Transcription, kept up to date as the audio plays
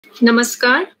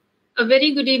Namaskar. A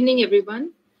very good evening,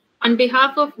 everyone. On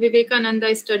behalf of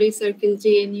Vivekananda Study Circle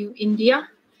JNU India,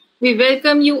 we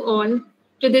welcome you all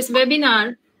to this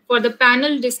webinar for the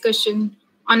panel discussion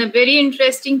on a very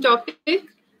interesting topic,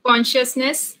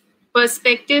 consciousness,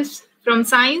 perspectives from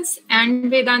science and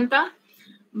Vedanta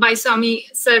by Swami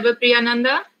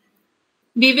Sarvapriyananda.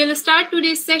 We will start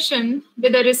today's session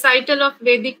with a recital of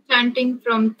Vedic chanting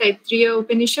from Taittiriya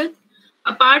Upanishad,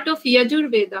 a part of Yajur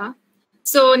Veda.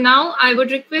 So now I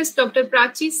would request Dr.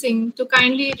 Prachi Singh to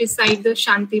kindly recite the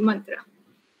Shanti Mantra.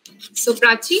 So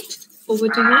Prachi, over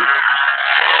to you.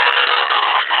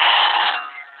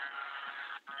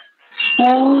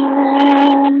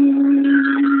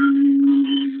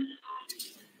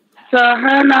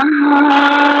 Sahana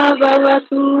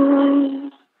bhavatu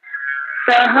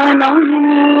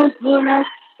Sahanam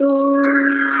bhunastu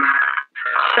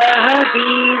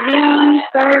Sahadevyam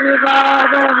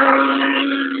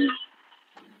sarvavahai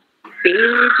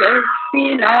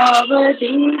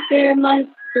Tejasvinavadite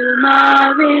mastu ma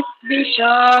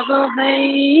vidvishavahai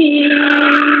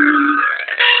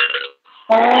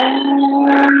Om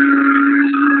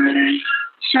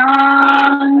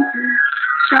Shanti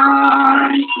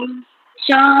Shanti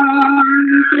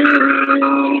Shanti.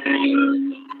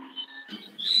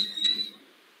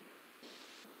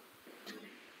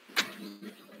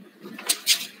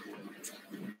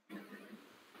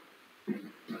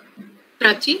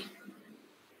 Prachi?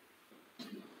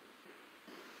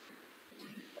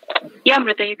 Yeah,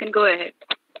 Amrita, you can go ahead.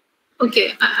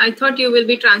 Okay, I thought you will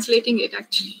be translating it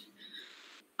actually.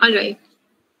 All right.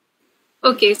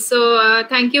 Okay, so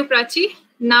thank you, Prachi.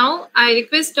 Now I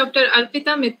request Dr.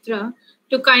 Arpita Mitra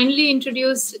to kindly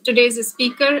introduce today's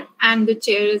speaker and the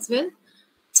chair as well.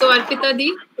 So Arpita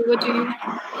Di, over to you.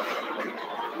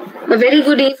 A very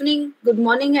good evening, good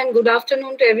morning and good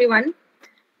afternoon to everyone.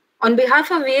 On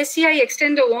behalf of VSC, I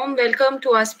extend a warm welcome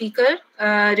to our speaker,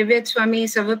 Revered Swami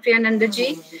Sarvapriyananda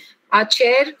ji, our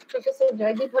chair, Professor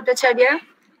Jaideep Bhattacharya,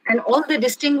 and all the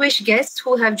distinguished guests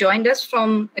who have joined us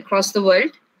from across the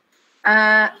world.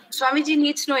 Swamiji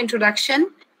needs no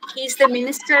introduction. He's the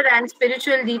minister and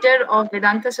spiritual leader of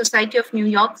Vedanta Society of New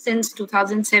York since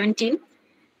 2017.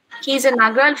 He's a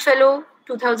Nagral Fellow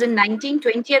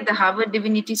 2019-20 at the Harvard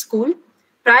Divinity School.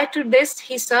 Prior to this,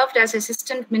 he served as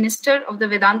assistant minister of the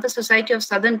Vedanta Society of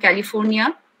Southern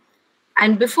California.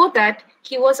 And before that,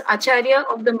 he was Acharya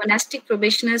of the Monastic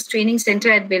Probationers Training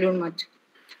Center at Belur Math.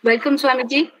 Welcome,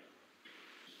 Swamiji.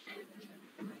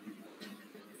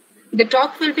 The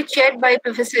talk will be chaired by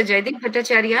Professor Jaideep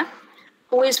Bhattacharya,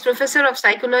 who is Professor of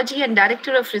Psychology and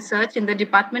Director of Research in the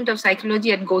Department of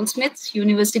Psychology at Goldsmiths,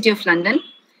 University of London.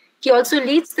 He also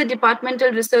leads the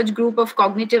Departmental Research Group of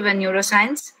Cognitive and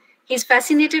Neuroscience. He's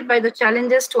fascinated by the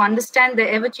challenges to understand the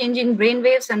ever-changing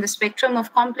brainwaves and the spectrum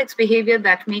of complex behavior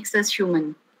that makes us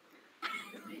human.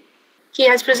 He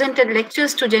has presented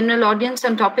lectures to general audience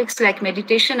on topics like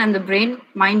meditation and the brain,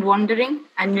 mind wandering,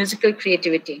 and musical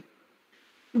creativity.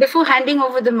 Before handing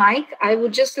over the mic, I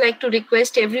would just like to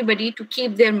request everybody to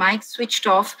keep their mics switched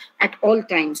off at all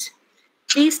times.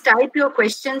 Please type your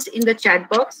questions in the chat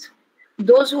box.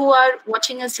 Those who are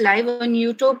watching us live on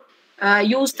YouTube,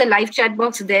 use the live chat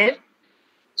box there.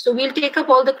 So we'll take up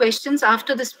all the questions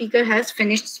after the speaker has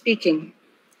finished speaking.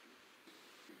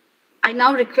 I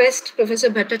now request Professor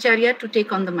Bhattacharya to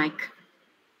take on the mic.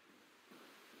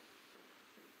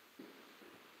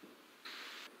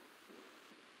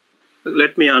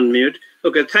 Let me unmute.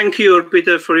 Okay, thank you,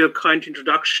 Arpita, for your kind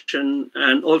introduction,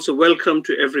 and also welcome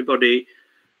to everybody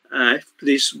to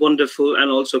this wonderful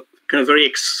and also kind of very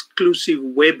exclusive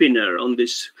webinar on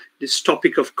this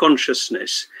topic of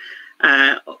consciousness.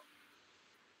 I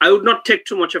would not take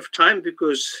too much of time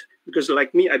because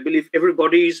like me, I believe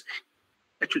everybody is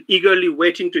actually eagerly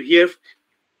waiting to hear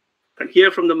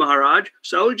from the Maharaj.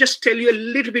 So I will just tell you a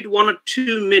little bit, 1 or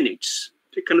 2 minutes,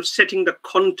 to kind of setting the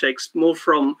context more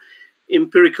from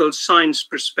empirical science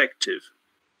perspective.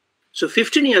 So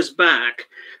 15 years back,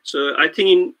 so I think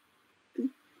in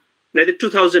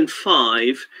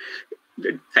 2005,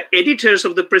 the editors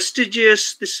of the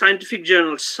prestigious scientific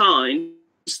journal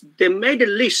Science, they made a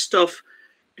list of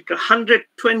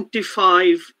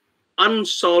 125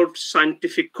 unsolved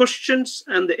scientific questions,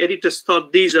 and the editors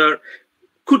thought these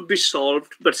could be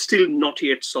solved, but still not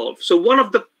yet solved. So one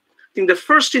of the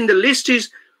first in the list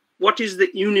is, what is the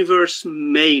universe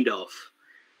made of?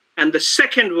 And the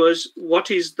second was,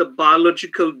 what is the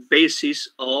biological basis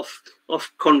of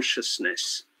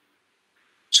consciousness?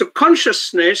 So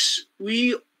consciousness,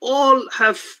 we all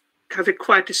have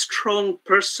quite a strong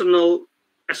personal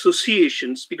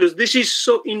associations, because this is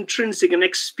so intrinsic and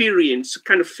experience,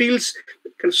 kind of feels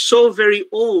kind of so very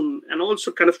own, and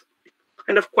also kind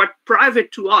of quite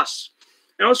private to us,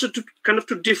 and also to kind of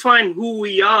to define who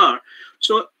we are.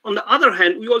 So on the other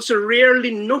hand, we also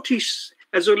rarely notice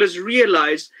as well as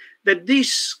realize that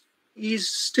this is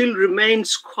still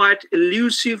remains quite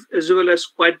elusive as well as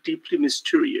quite deeply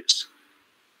mysterious.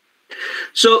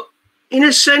 So in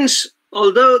a sense,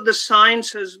 although the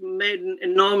science has made an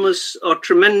enormous or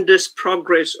tremendous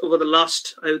progress over the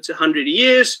last, I would say, 100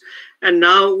 years, and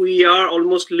now we are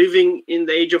almost living in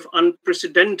the age of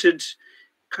unprecedented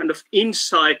kind of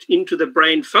insight into the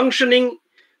brain functioning,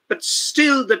 but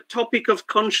still the topic of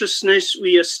consciousness,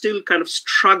 we are still kind of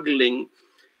struggling,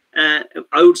 I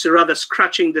would say rather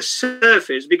scratching the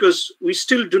surface, because we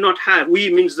still do not have, we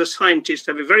means the scientists,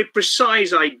 have a very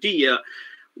precise idea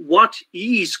what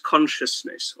is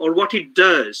consciousness, or what it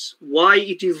does, why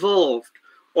it evolved,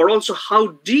 or also how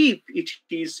deep it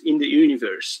is in the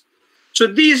universe. So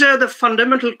these are the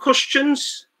fundamental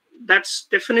questions. That's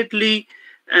definitely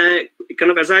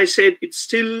kind of, as I said, it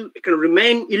still can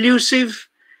remain elusive,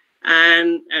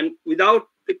 and without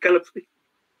kind of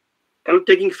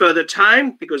taking further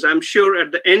time, because I'm sure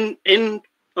at the end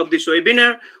of this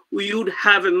webinar, we would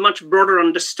have a much broader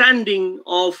understanding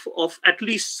of at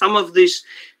least some of these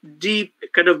deep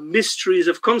kind of mysteries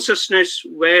of consciousness,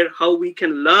 how we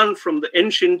can learn from the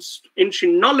ancient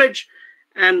knowledge,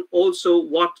 and also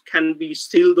what can be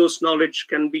still those knowledge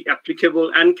can be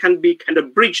applicable and can be kind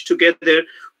of bridged together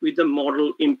with the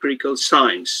model empirical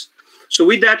science. So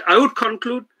with that, I would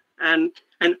conclude, and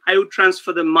I would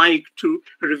transfer the mic to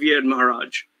revered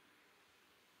Maharaj.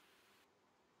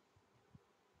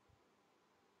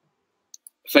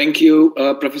 Thank you,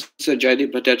 Professor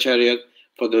Jaydeep Bhattacharya,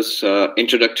 for those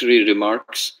introductory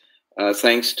remarks.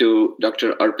 Thanks to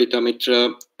Dr. Arpita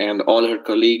Mitra and all her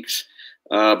colleagues.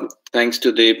 Thanks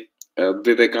to the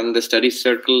Vivekananda Study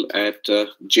Circle at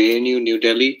JNU, New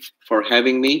Delhi, for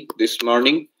having me this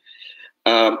morning.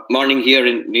 Morning here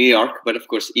in New York, but of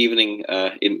course evening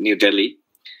in New Delhi.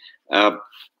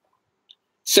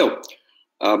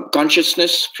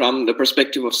 Consciousness from the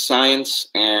perspective of science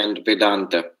and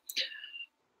Vedanta.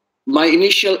 My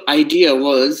initial idea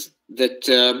was that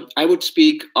I would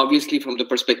speak obviously from the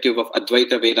perspective of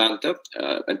Advaita Vedanta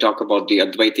and talk about the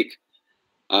Advaitic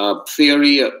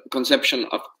theory, conception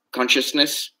of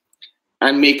consciousness,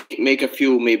 and make a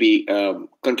few maybe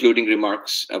concluding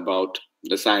remarks about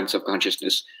the science of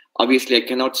consciousness. Obviously, I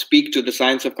cannot speak to the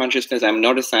science of consciousness. I'm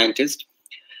not a scientist.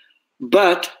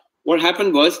 But what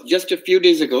happened was just a few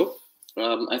days ago,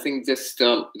 I think just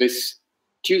this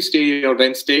Tuesday or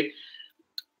Wednesday,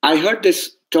 I heard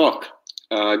this talk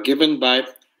given by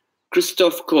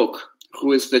Christoph Koch,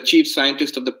 who is the chief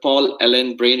scientist of the Paul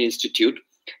Allen Brain Institute.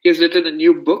 He has written a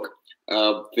new book,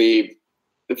 The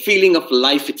Feeling of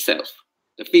Life Itself.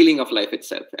 The Feeling of Life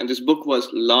Itself. And this book was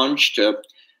launched,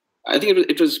 I think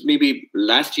it was maybe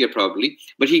last year probably,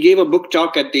 but he gave a book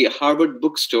talk at the Harvard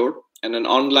Bookstore and an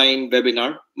online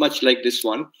webinar, much like this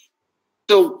one.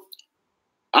 So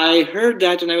I heard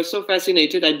that and I was so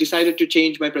fascinated, I decided to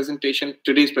change my presentation,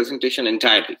 today's presentation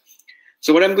entirely.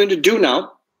 So what I'm going to do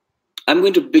now, I'm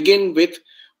going to begin with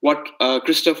what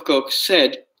Christoph Koch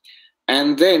said,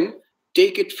 and then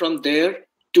take it from there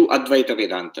to Advaita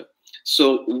Vedanta.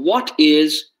 So what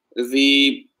is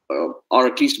the, or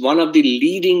at least one of the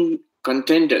leading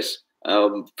contenders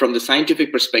from the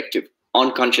scientific perspective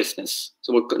on consciousness?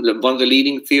 So one of the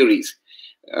leading theories,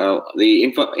 the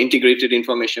integrated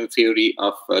information theory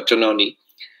of Tononi.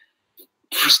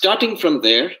 Starting from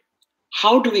there,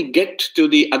 how do we get to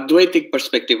the Advaitic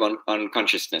perspective on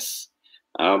consciousness?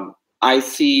 I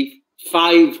see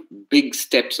 5 big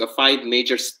steps, or 5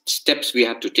 major steps we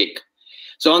have to take.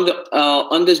 So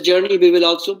on this journey, we will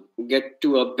also get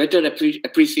to a better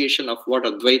appreciation of what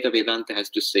Advaita Vedanta has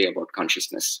to say about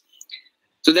consciousness.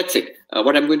 So that's it.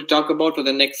 What I'm going to talk about for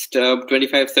the next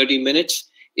 25-30 minutes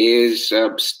is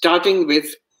starting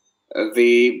with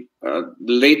the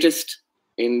latest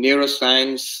in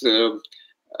neuroscience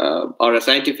or a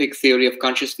scientific theory of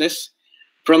consciousness.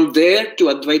 From there to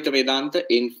Advaita Vedanta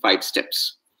in 5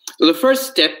 steps. So the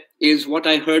first step is what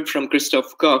I heard from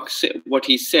Christoph Koch, what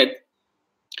he said.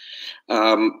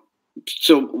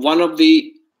 So one of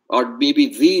the, or maybe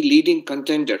the leading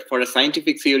contender for a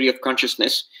scientific theory of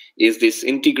consciousness is this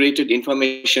integrated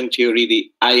information theory,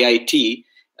 the IIT,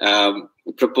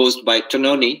 proposed by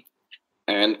Tononi.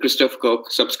 And Christoph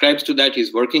Koch subscribes to that.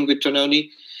 He's working with Tononi.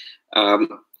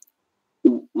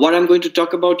 What I'm going to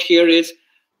talk about here is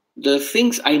the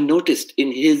things I noticed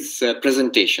in his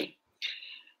presentation.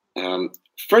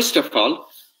 First of all,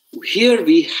 here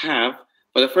we have,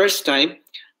 for the first time,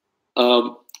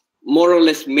 more or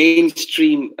less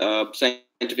mainstream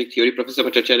scientific theory. Professor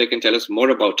Bhattacharya can tell us more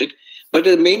about it. But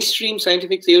the mainstream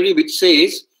scientific theory which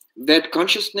says that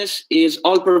consciousness is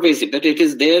all-pervasive, that it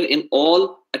is there in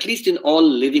all, at least in all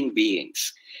living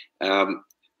beings,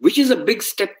 which is a big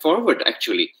step forward,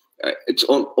 actually. It's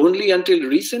only until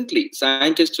recently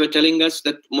scientists were telling us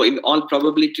that in all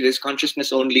probability there's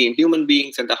consciousness only in human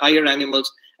beings, and the higher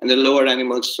animals and the lower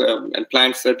animals and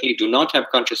plants certainly do not have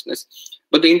consciousness.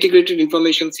 But the integrated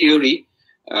information theory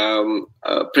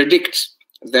predicts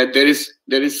that there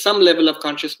is some level of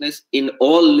consciousness in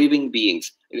all living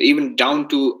beings, even down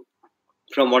to,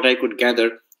 from what I could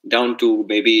gather, down to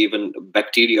maybe even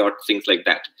bacteria or things like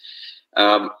that.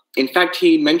 In fact,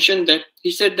 he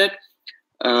said that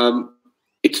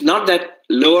it's not that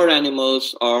lower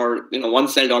animals or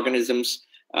one-celled organisms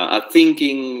are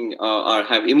thinking or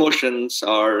have emotions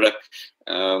or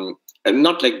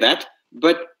not like that.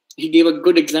 But he gave a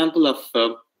good example of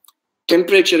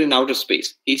temperature in outer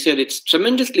space. He said it's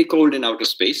tremendously cold in outer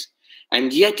space,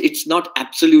 and yet it's not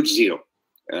absolute zero.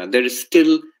 There is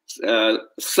still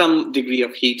some degree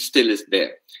of heat still is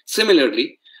there.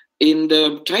 Similarly, in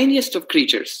the tiniest of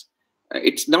creatures,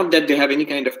 it's not that they have any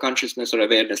kind of consciousness or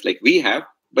awareness like we have,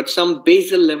 but some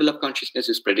basal level of consciousness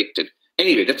is predicted.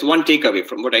 Anyway, that's one takeaway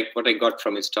from what I got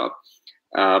from his talk,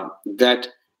 that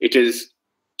it is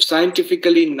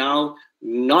scientifically now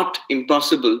not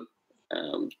impossible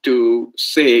to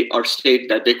say or state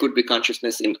that there could be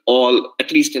consciousness in all,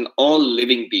 at least in all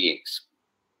living beings.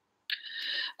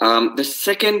 The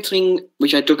second thing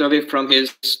which I took away from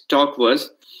his talk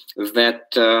was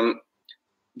that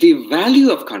the value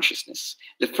of consciousness,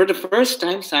 that for the first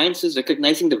time science is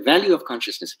recognizing the value of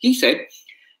consciousness. He said,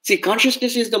 see,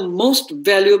 consciousness is the most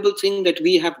valuable thing that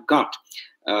we have got.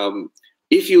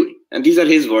 If you, and these are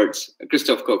his words,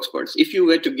 Christoph Koch's words, if you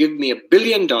were to give me $1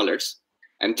 billion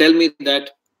and tell me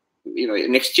that,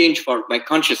 in exchange for my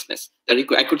consciousness, that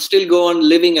I could still go on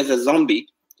living as a zombie,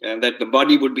 and that the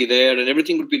body would be there and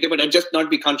everything would be there, but I'd just not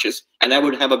be conscious, and I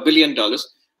would have $1 billion,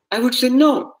 I would say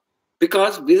no,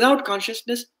 because without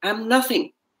consciousness, I'm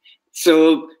nothing.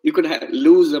 So you could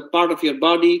lose a part of your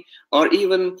body, or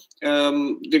even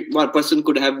one person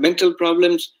could have mental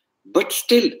problems, but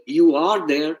still you are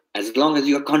there as long as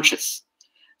you are conscious.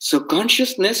 So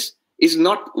consciousness is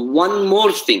not one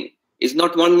more thing, is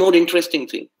not one more interesting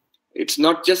thing. It's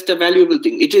not just a valuable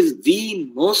thing. It is the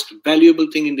most valuable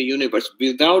thing in the universe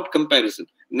without comparison.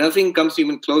 Nothing comes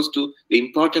even close to the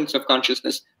importance of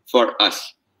consciousness for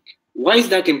us. Why is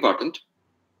that important?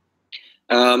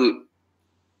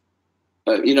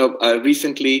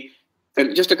 Recently,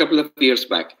 just a couple of years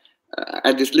back, I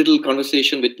had this little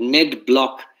conversation with Ned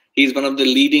Block. He's one of the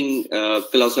leading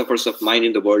philosophers of mind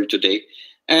in the world today.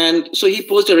 And so he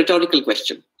posed a rhetorical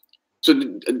question. So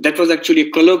that was actually a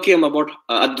colloquium about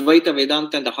Advaita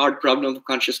Vedanta and the hard problem of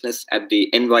consciousness at the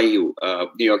NYU,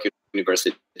 New York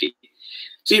University.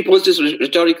 So he posed this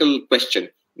rhetorical question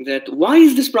that why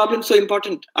is this problem so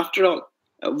important after all?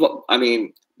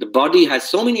 The body has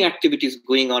so many activities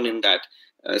going on in that.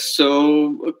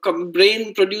 So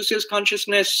brain produces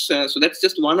consciousness. So that's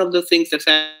just one of the things that's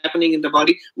happening in the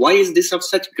body. Why is this of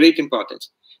such great importance?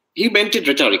 He meant it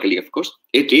rhetorically, of course.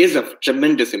 It is of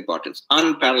tremendous importance,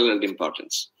 unparalleled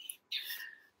importance.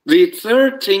 The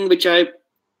third thing which I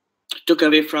took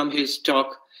away from his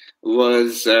talk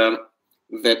was the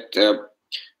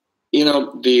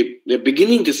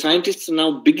scientists are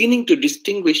now beginning to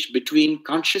distinguish between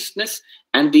consciousness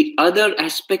and the other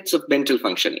aspects of mental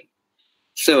functioning.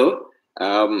 So,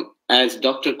 as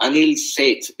Dr. Anil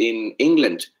Seth in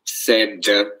England said,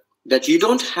 that you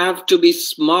don't have to be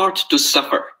smart to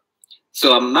suffer.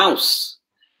 So a mouse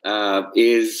can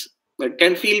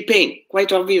feel pain,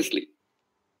 quite obviously,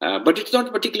 but it's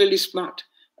not particularly smart.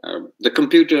 The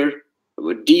computer,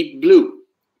 Deep Blue,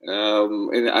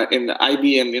 in the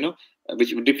IBM,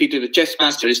 which defeated the chess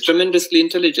master, is tremendously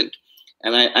intelligent.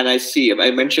 And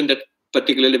I mentioned that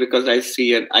particularly because I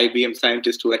see an IBM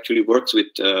scientist who actually works with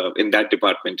in that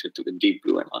department with Deep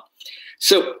Blue and all.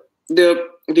 So the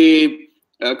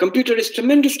computer is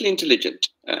tremendously intelligent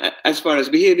as far as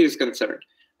behavior is concerned.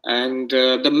 And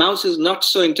the mouse is not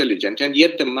so intelligent, and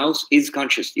yet the mouse is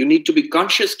conscious. You need to be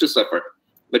conscious to suffer,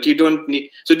 but you don't need.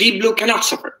 So Deep Blue cannot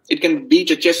suffer. It can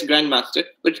beat a chess grandmaster,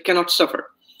 but it cannot suffer.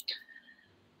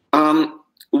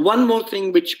 One more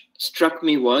thing which struck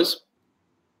me was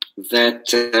that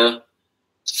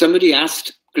somebody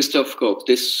asked Christoph Koch,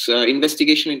 this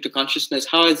investigation into consciousness,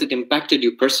 how has it impacted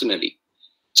you personally?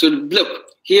 So look,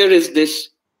 here is this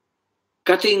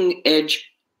cutting edge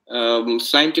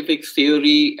scientific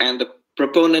theory, and the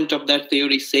proponent of that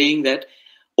theory saying that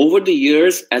over the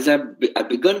years, as I've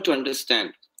begun to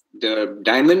understand the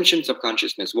dimensions of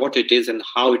consciousness, what it is and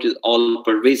how it is all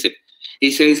pervasive,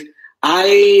 he says,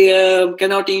 I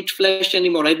cannot eat flesh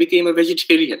anymore. I became a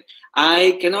vegetarian.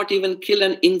 I cannot even kill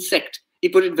an insect. He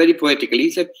put it very poetically.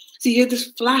 He said, see, here's this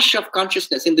flash of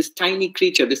consciousness in this tiny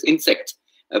creature, this insect.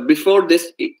 Before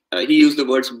this, he used the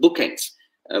words bookends,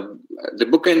 the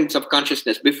bookends of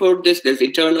consciousness. Before this, there's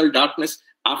eternal darkness.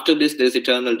 After this, there's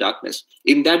eternal darkness.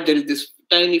 In that, there is this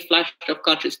tiny flash of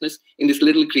consciousness in this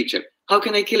little creature. How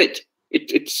can I kill it?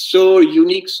 It's so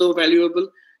unique, so valuable,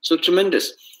 so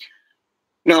tremendous.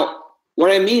 Now,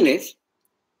 what I mean is,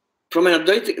 from an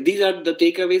Advaitic, these are the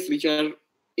takeaways which are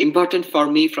important for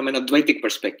me from an Advaitic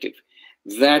perspective,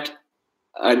 that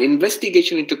an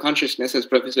investigation into consciousness, as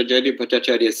Professor Jaydeep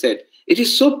Bhattacharya said, it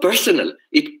is so personal,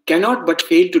 it cannot but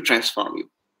fail to transform you.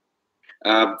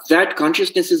 That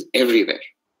consciousness is everywhere.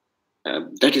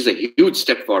 That is a huge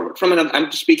step forward.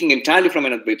 I'm speaking entirely from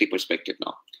an Advaitic perspective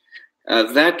now.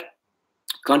 That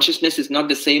consciousness is not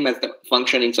the same as the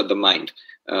functionings of the mind.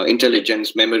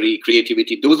 Intelligence, memory,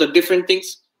 creativity, those are different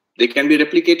things. They can be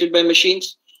replicated by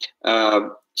machines.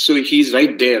 So he's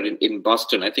right there in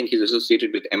Boston. I think he's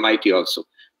associated with MIT also,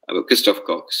 Christoph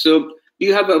Koch. So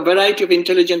you have a variety of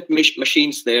intelligent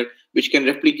machines there which can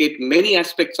replicate many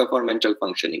aspects of our mental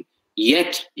functioning.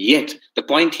 Yet, the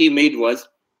point he made was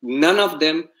none of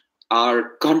them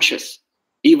are conscious,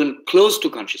 even close to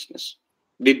consciousness.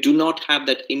 They do not have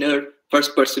that inner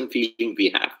first-person feeling we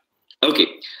have. Okay,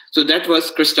 so that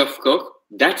was Christoph Koch.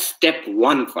 That's step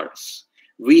one for us.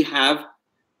 We have,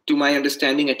 to my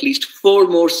understanding, at least 4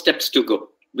 more steps to go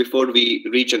before we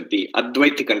reach the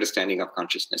Advaitic understanding of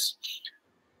consciousness.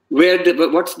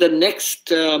 What's the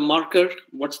next marker?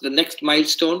 What's the next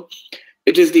milestone?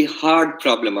 It is the hard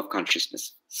problem of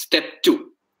consciousness. Step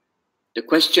 2. The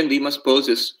question we must pose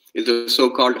is the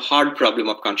so-called hard problem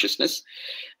of consciousness.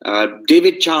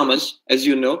 David Chalmers, as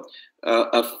you know,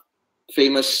 a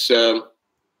famous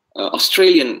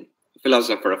Australian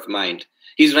philosopher of mind.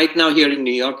 He's right now here in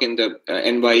New York in the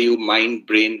NYU Mind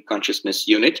Brain Consciousness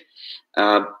Unit.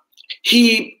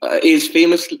 He is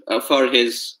famous for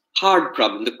his hard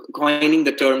problem, coining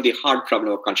the term the hard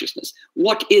problem of consciousness.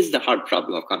 What is the hard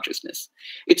problem of consciousness?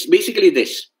 It's basically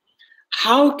this.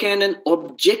 How can an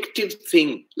objective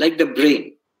thing like the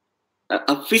brain,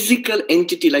 a physical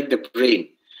entity like the brain,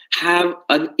 have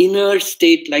an inner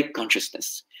state like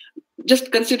consciousness?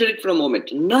 Just consider it for a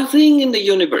moment. Nothing in the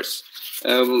universe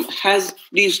has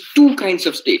these 2 kinds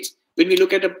of states. When we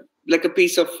look at a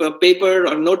piece of paper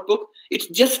or notebook, it's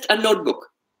just a notebook.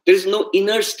 There is no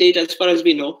inner state, as far as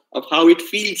we know, of how it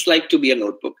feels like to be a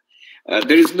notebook.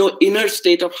 There is no inner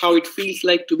state of how it feels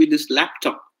like to be this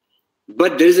laptop.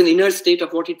 But there is an inner state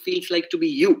of what it feels like to be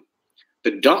you.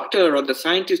 The doctor or the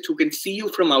scientist who can see you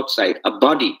from outside, a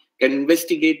body, can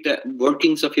investigate the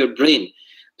workings of your brain.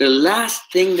 The last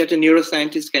thing that a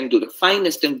neuroscientist can do, the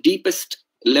finest and deepest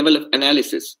level of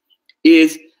analysis,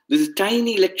 is this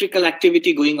tiny electrical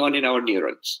activity going on in our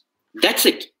neurons. That's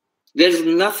it. There's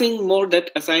nothing more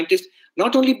that a scientist,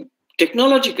 not only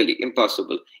technologically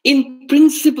impossible, in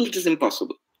principle it is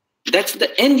impossible. That's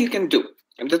the end you can do.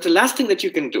 And that's the last thing that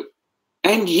you can do.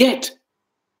 And yet,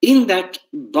 in that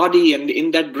body and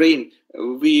in that brain,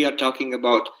 we are talking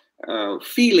about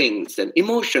feelings and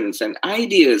emotions and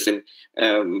ideas and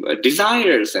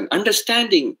desires and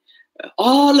understanding.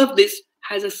 All of this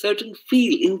has a certain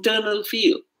feel, internal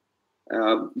feel.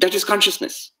 That is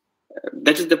consciousness.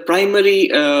 That is the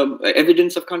primary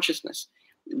evidence of consciousness.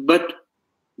 But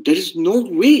there is no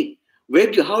way.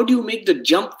 How do you make the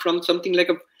jump from something like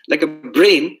a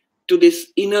brain to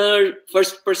this inner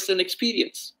first-person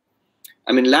experience?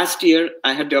 I mean, last year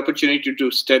I had the opportunity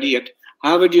to study at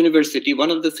Harvard University.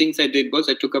 One of the things I did was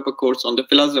I took up a course on the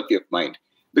philosophy of mind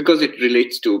because it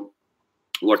relates to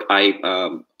what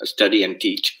I study and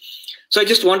teach. So I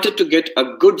just wanted to get a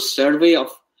good survey of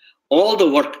all the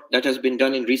work that has been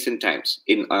done in recent times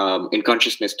in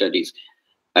consciousness studies.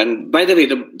 And by the way,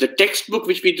 the textbook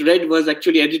which we read was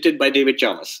actually edited by David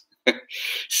Chalmers.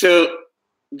 So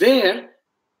there,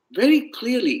 very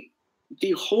clearly,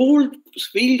 the whole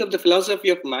field of the philosophy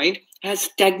of mind has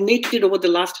stagnated over the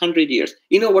last 100 years.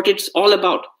 You know what it's all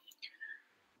about?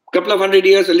 A couple of 100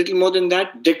 years, a little more than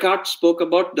that, Descartes spoke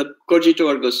about the cogito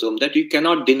ergo sum, that you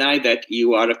cannot deny that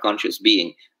you are a conscious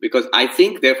being, because I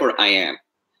think, therefore I am.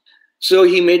 So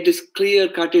he made this clear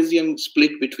Cartesian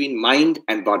split between mind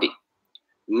and body.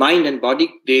 Mind and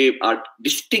body, they are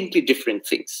distinctly different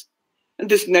things. And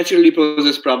this naturally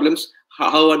poses problems.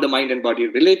 How are the mind and body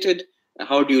related?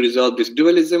 How do you resolve this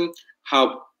dualism?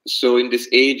 So in this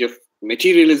age of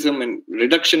materialism and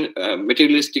reduction,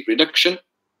 materialistic reduction,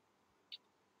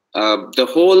 the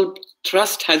whole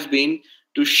thrust has been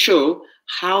to show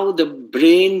how the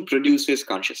brain produces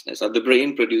consciousness, or the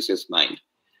brain produces mind.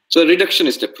 So a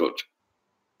reductionist approach.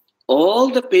 All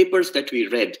the papers that we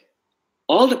read,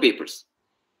 all the papers,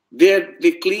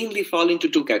 they cleanly fall into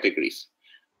two categories.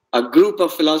 A group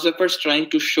of philosophers trying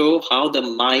to show how the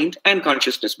mind and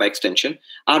consciousness by extension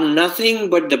are nothing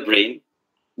but the brain.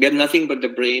 They're nothing but the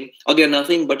brain, or they're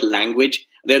nothing but language.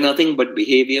 They're nothing but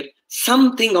behavior,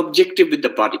 something objective with the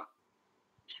body.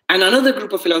 And another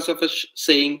group of philosophers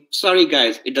saying, sorry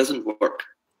guys, it doesn't work.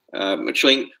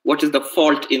 Showing what is the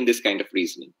fault in this kind of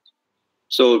reasoning.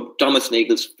 So Thomas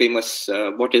Nagel's famous,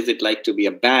 what is it like to be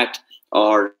a bat,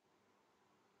 or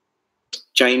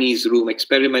Chinese room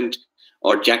experiment,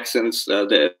 or Jackson's saw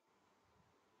the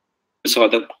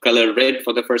color red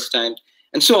for the first time,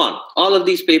 and so on. All of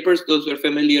these papers, those who are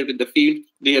familiar with the field,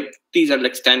 these are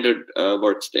like standard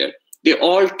works there. They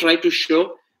all try to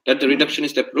show that the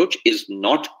reductionist approach is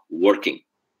not working.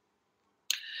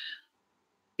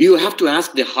 You have to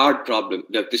ask the hard problem,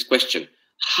 this question: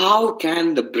 how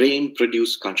can the brain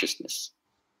produce consciousness?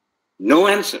 No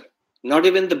answer, not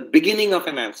even the beginning of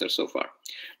an answer so far.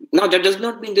 Now, that does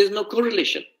not mean there's no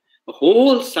correlation. The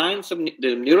whole science of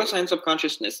the neuroscience of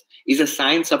consciousness is a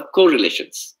science of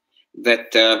correlations.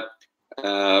 That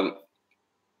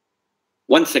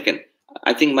one second,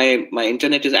 I think my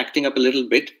internet is acting up a little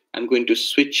bit. I'm going to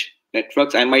switch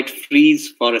networks. I might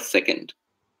freeze for a second.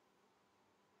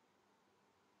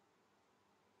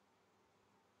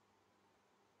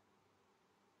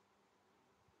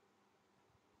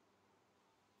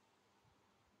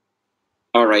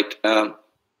 All right. Can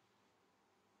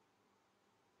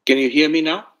you hear me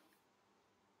now?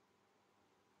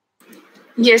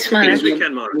 Yes, Maharaj. We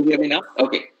can, Maharaj. Can you hear me now?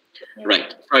 Okay.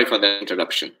 Right. Sorry for that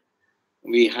interruption.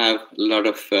 We have a lot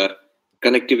of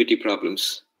connectivity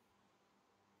problems.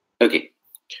 Okay.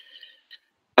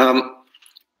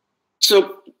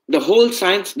 So the whole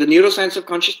science, the neuroscience of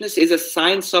consciousness, is a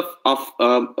science of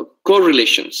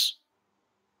correlations.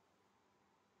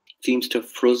 Seems to have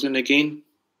frozen again.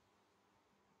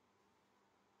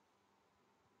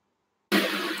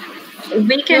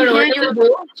 We can hear you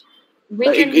both. We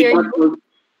can hear you.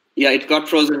 Yeah, it got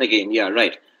frozen again. Yeah,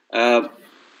 right.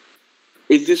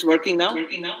 Is this working now?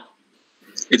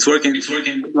 It's working. It's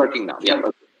working. It's working now. Yeah.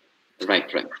 Okay. Right.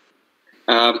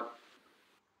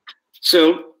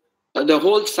 So the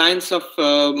whole science of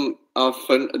the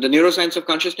neuroscience of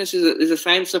consciousness is a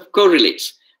science of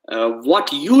correlates.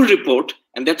 What you report,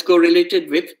 and that's correlated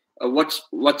with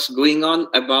what's going on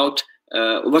about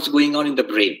what's going on in the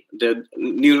brain, the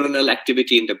neuronal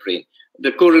activity in the brain,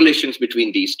 the correlations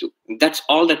between these two. That's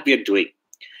all that we are doing.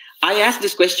 I asked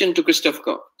this question to Christoph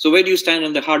Koch. So where do you stand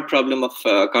on the hard problem of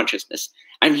consciousness?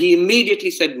 And he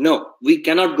immediately said, no, we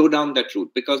cannot go down that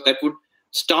route because that would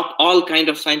stop all kind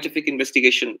of scientific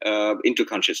investigation into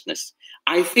consciousness.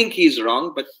 I think he's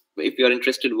wrong, but if you're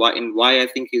interested in why I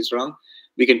think he's wrong,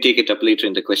 we can take it up later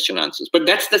in the question answers. But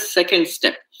that's the second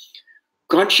step.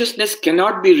 Consciousness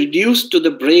cannot be reduced to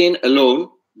the brain alone,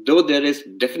 though there is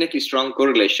definitely strong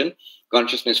correlation.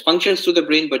 Consciousness functions through the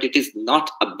brain, but it is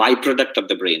not a byproduct of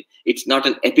the brain. It's not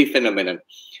an epiphenomenon.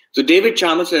 So David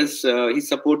Chalmers says he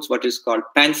supports what is called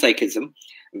panpsychism,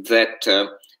 that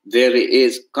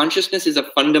consciousness is a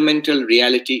fundamental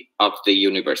reality of the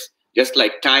universe. Just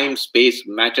like time, space,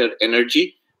 matter,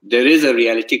 energy, there is a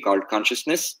reality called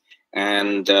consciousness,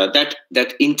 and that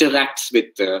interacts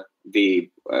with the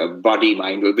body,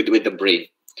 mind, with the brain.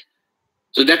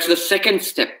 So that's the second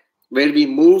step, where we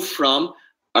move from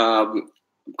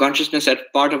consciousness as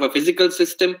part of a physical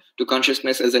system to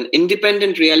consciousness as an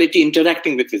independent reality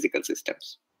interacting with physical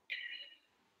systems.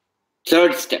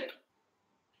 Third step.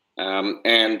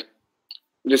 And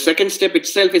the second step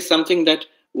itself is something that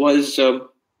was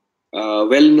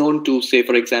well known to, say,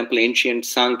 for example, ancient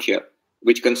Sankhya,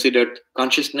 which considered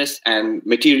consciousness and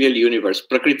material universe,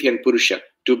 Prakriti and Purusha,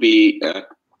 to be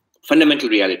fundamental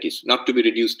realities, not to be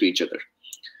reduced to each other.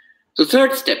 So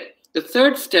the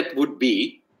third step would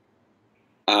be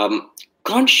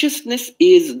consciousness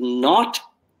is not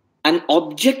an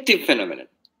objective phenomenon.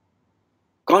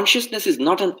 Consciousness is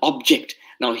not an object.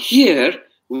 Now here,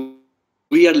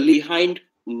 we are behind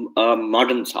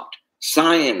modern thought,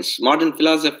 science, modern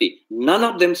philosophy. None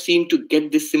of them seem to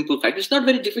get this simple fact. It's not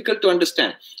very difficult to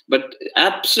understand, but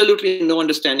absolutely no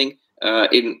understanding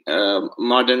in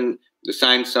modern the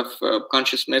science of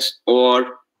consciousness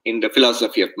or in the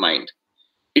philosophy of mind.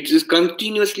 It is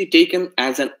continuously taken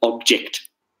as an object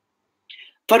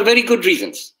for very good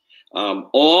reasons.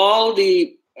 All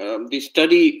the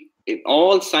study in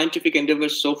all scientific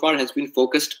endeavors so far has been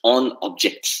focused on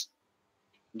objects.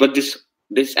 But this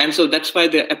And so that's why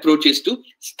the approach is to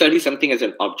study something as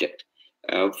an object.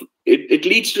 It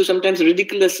leads to sometimes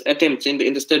ridiculous attempts in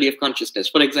the study of consciousness.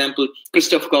 For example,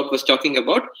 Christoph Koch was talking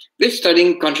about this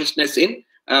studying consciousness in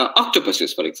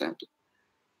octopuses, for example.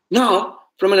 Now,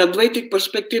 from an Advaitic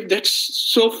perspective, that's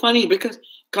so funny because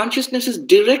consciousness is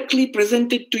directly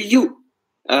presented to you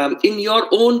in your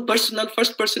own personal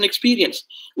first-person experience.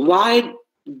 Why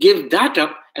give that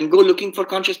up and go looking for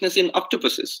consciousness in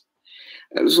octopuses?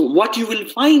 So what you will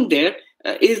find there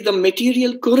is the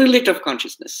material correlate of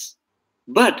consciousness.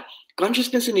 But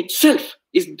consciousness in itself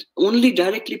is only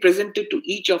directly presented to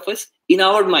each of us in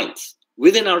our minds,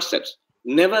 within ourselves,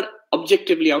 never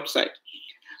objectively outside.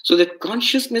 So that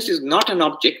consciousness is not an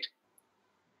object.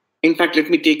 In fact, let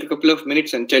me take a couple of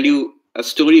minutes and tell you a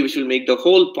story which will make the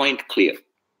whole point clear.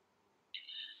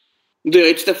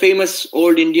 It's the famous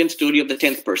old Indian story of the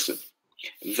 10th person,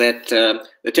 that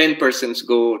the 10 persons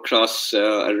go across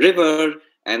a river,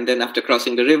 and then after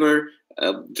crossing the river,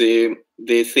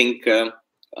 they think,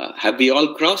 have we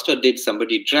all crossed or did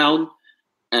somebody drown?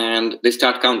 And they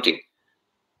start counting.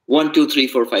 1, 2, 3,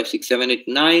 4, 5, 6, 7, 8,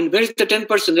 9. Where's the 10th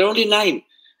person? There are only 9.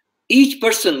 Each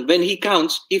person, when he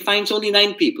counts, he finds only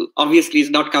 9 people. Obviously, he's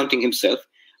not counting himself.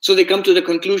 So they come to the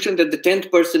conclusion that the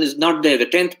 10th person is not there. The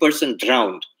 10th person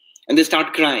drowned. And they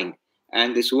start crying.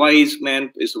 And this wise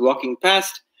man is walking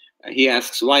past. He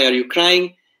asks, why are you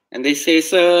crying? And they say,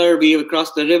 sir, we have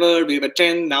crossed the river. We were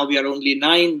 10. Now we are only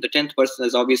 9. The 10th person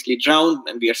has obviously drowned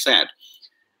and we are sad.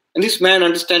 And this man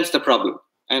understands the problem.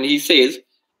 And he says,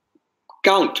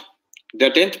 count.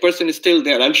 The 10th person is still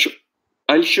there.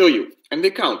 I'll show you. And they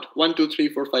count. 1, 2, 3,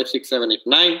 4, 5, 6, 7, 8,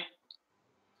 9.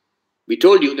 We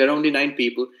told you there are only 9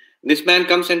 people. And this man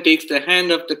comes and takes the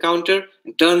hand of the counter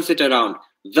and turns it around.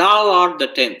 Thou art the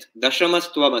 10th.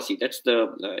 Dashamas tvamasi. That's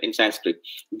the in Sanskrit.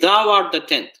 Thou art the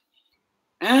 10th.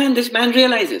 And this man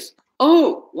realizes,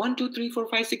 oh, 1, 2, 3, 4,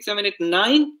 5, 6, 7, 8,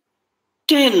 9,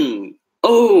 10.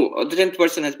 Oh, the 10th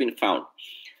person has been found.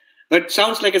 That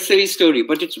sounds like a silly story,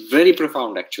 but it's very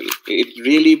profound, actually. It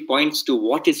really points to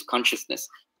what is consciousness.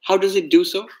 How does it do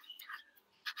so?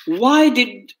 Why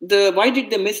did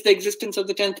they miss the existence of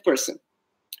the 10th person?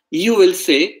 You will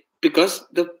say, because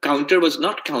the counter was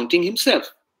not counting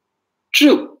himself.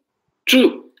 True.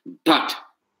 But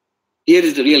here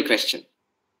is the real question.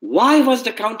 Why was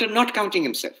the counter not counting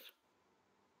himself?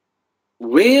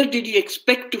 Where did he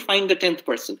expect to find the 10th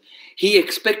person? He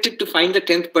expected to find the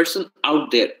 10th person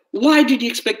out there. Why did he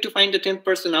expect to find the 10th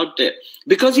person out there?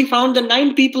 Because he found the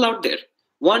 9 people out there.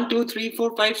 1, 2, 3,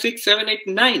 4, 5, 6, 7, 8,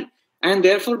 9. And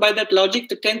therefore, by that logic,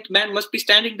 the 10th man must be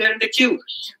standing there in the queue.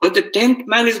 But the 10th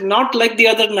man is not like the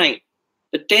other 9.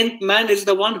 The 10th man is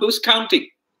the one who's counting.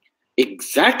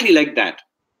 Exactly like that.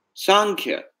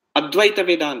 Sankhya, Advaita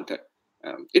Vedanta.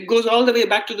 It goes all the way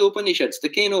back to the Upanishads, the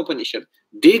Kena Upanishad.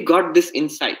 They got this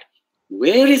insight.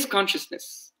 Where is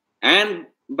consciousness? And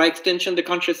by extension, the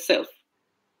conscious self.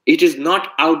 It is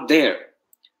not out there.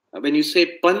 When you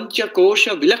say Pancha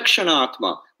Kosha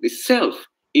Vilakshana the self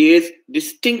is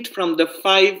distinct from the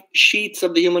 5 sheets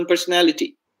of the human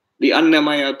personality. The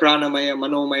Annamaya, Pranamaya,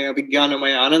 Manomaya,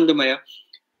 Vijnanamaya, Anandamaya.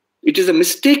 It is a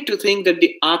mistake to think that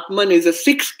the Atman is a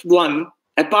 6th one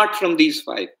apart from these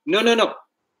 5. No.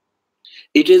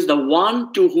 It is the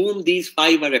one to whom these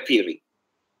 5 are appearing.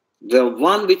 The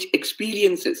one which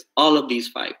experiences all of these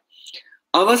 5.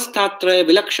 Avastatraya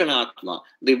Vilakshanatma,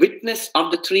 the witness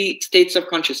of the 3 states of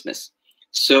consciousness.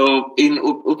 So in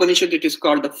Upanishad, it is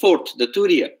called the 4th, the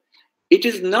Turiya. It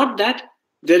is not that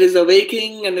there is a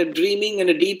waking and a dreaming and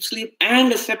a deep sleep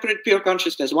and a separate pure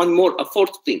consciousness, one more, a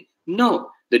 4th thing. No,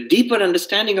 the deeper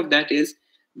understanding of that is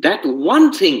that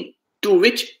one thing to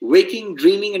which waking,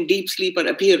 dreaming, and deep sleep are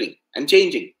appearing and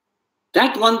changing.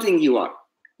 That one thing you are,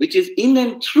 which is in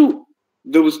and through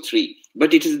those 3,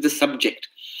 but it is the subject.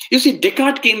 You see,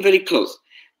 Descartes came very close.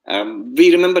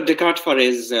 We remember Descartes for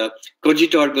his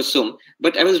cogito ergo sum,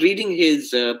 but I was reading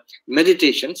his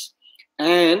meditations,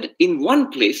 and in one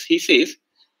place he says,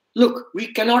 look, we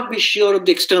cannot be sure of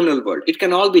the external world. It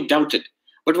can all be doubted.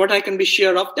 But what I can be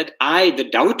sure of, that I, the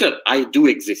doubter, I do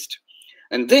exist.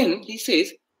 And then he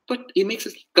says, but he makes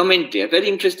a comment there, very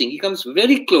interesting. He comes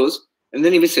very close, and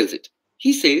then he misses it.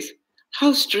 He says,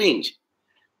 how strange.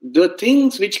 The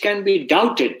things which can be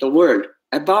doubted, the world,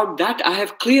 about that I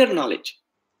have clear knowledge.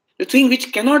 The thing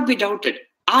which cannot be doubted,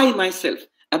 I myself,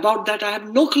 about that I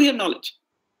have no clear knowledge.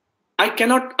 I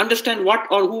cannot understand what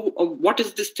or who or what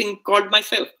is this thing called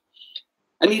myself.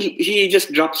 And he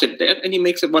just drops it there and he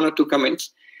makes 1 or 2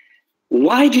 comments.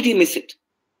 Why did he miss it?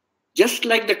 Just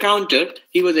like the counter,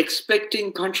 he was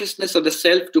expecting consciousness of the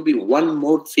self to be one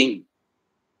more thing.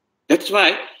 That's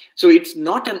why, so it's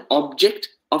not an object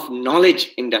of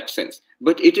knowledge in that sense,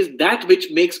 but it is that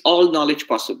which makes all knowledge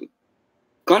possible.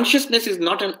 Consciousness is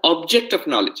not an object of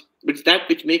knowledge, but it's that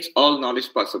which makes all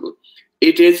knowledge possible.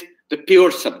 It is the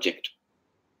pure subject.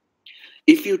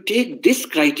 If you take this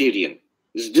criterion,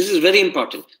 this is very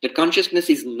important, that consciousness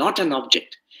is not an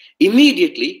object.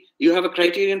 Immediately, you have a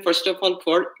criterion, first of all,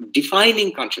 for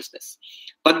defining consciousness.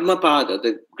 Padmapada,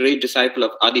 the great disciple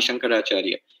of Adi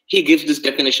Shankaracharya, he gives this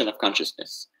definition of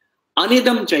consciousness.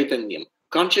 Anidam Chaitanyam.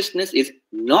 Consciousness is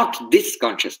not this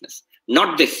consciousness,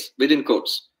 not this, within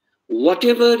quotes.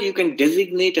 Whatever you can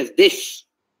designate as this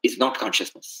is not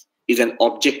consciousness, is an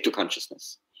object to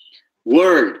consciousness.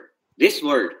 World, this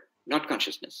world, not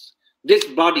consciousness. This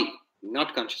body,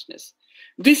 not consciousness.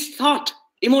 This thought,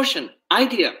 emotion,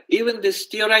 idea, even this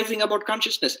theorizing about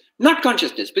consciousness, not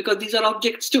consciousness, because these are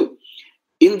objects too.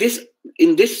 In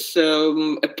this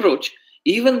approach,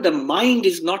 even the mind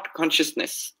is not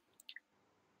consciousness.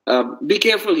 Be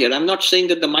careful here. I'm not saying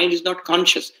that the mind is not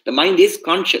conscious. The mind is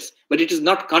conscious, but it is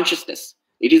not consciousness.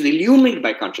 It is illumined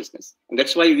by consciousness. And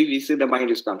that's why we say the mind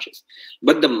is conscious.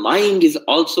 But the mind is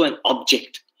also an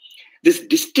object. This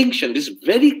distinction, this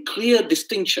very clear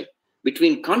distinction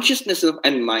between consciousness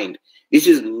and mind, this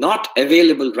is not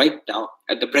available right now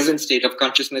at the present state of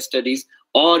consciousness studies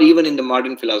or even in the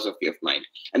modern philosophy of mind.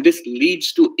 And this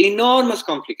leads to enormous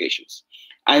complications.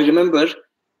 I remember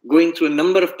going through a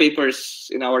number of papers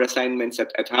in our assignments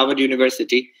at Harvard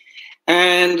University,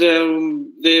 and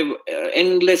the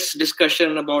endless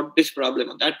discussion about this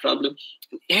problem and that problem.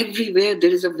 Everywhere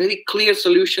there is a very clear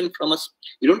solution from us.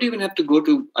 You don't even have to go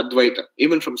to Advaita,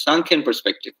 even from Sankhyan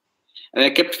perspective. And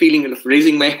I kept feeling of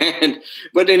raising my hand.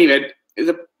 But anyway,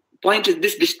 the point is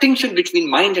this distinction between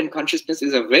mind and consciousness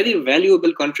is a very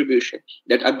valuable contribution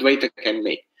that Advaita can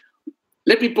make.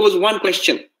 Let me pose one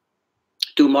question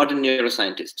to modern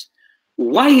neuroscientists.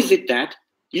 Why is it that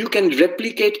you can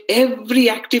replicate every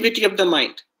activity of the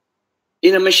mind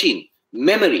in a machine?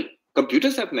 Memory,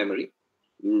 computers have memory,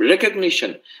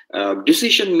 recognition,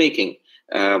 decision-making,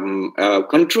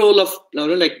 control of,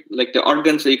 like the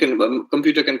organs, so you can,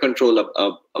 computer can control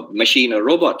a machine, a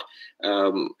robot,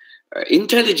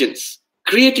 intelligence,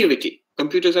 creativity.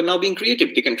 Computers are now being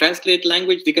creative. They can translate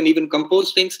language, they can even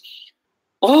compose things.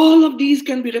 All of these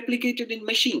can be replicated in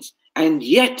machines. And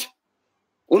yet,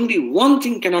 only one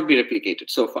thing cannot be replicated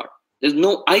so far. There's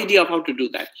no idea of how to do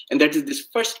that. And that is this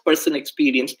first-person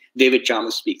experience David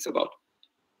Chalmers speaks about.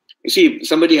 You see,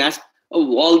 somebody asked,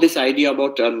 all this idea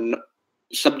about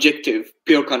subjective,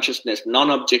 pure consciousness,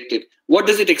 non-objective, what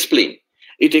does it explain?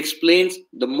 It explains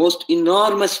the most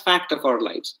enormous fact of our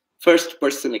lives,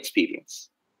 first-person experience.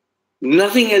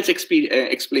 Nothing else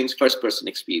explains first-person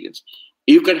experience.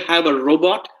 You can have a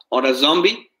robot or a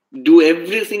zombie do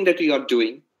everything that you are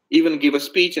doing, even give a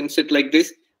speech and sit like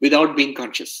this without being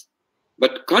conscious.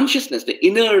 But consciousness, the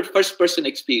inner first-person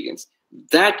experience,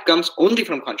 that comes only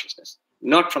from consciousness,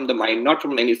 not from the mind, not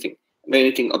from anything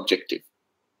objective.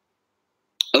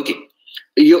 Okay.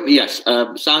 Yes,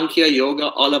 Sankhya, Yoga,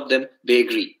 all of them, they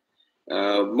agree.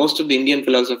 Most of the Indian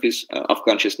philosophies of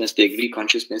consciousness, they agree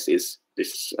consciousness is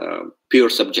this pure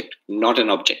subject, not an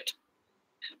object.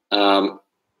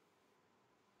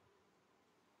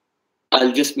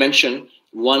 I'll just mention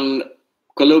one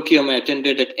colloquium I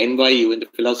attended at NYU in the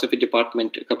philosophy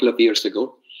department a couple of years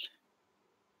ago.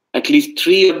 At least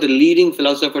 3 of the leading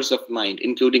philosophers of mind,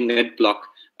 including Ned Block,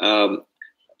 2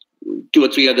 or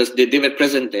 3 others, they were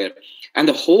present there. And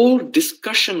the whole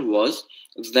discussion was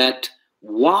that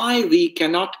why we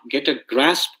cannot get a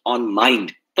grasp on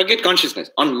mind, forget consciousness,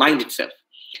 on mind itself.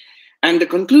 And the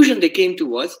conclusion they came to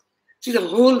was, see, the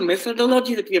whole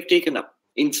methodology that we have taken up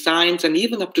in science and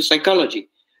even up to psychology,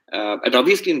 and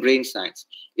obviously in brain science,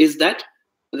 is that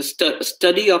the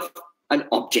study of an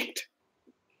object.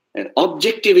 And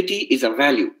objectivity is a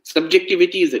value.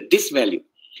 Subjectivity is a disvalue.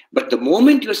 But the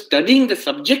moment you're studying the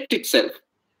subject itself,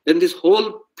 then this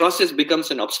whole process becomes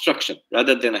an obstruction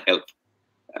rather than a help.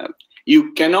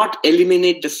 You cannot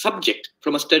eliminate the subject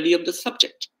from a study of the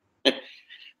subject.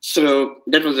 So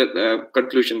that was a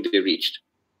conclusion they reached.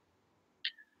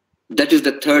 That is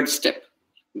the third step,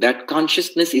 that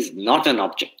consciousness is not an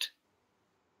object.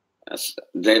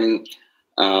 Then,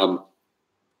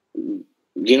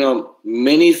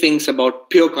 many things about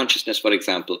pure consciousness, for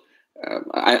example.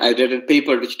 I read a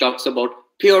paper which talks about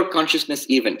pure consciousness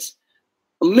events.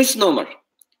 A misnomer.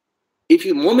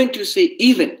 Moment you say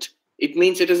event, it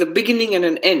means it has a beginning and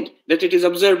an end, that it is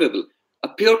observable. A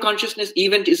pure consciousness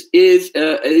event is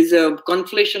a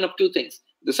conflation of 2 things,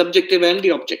 the subjective and the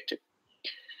objective.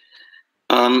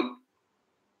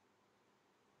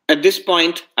 At this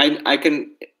point, I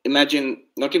can not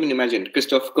even imagine,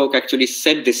 Christoph Koch actually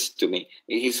said this to me.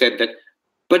 He said that,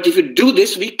 but if you do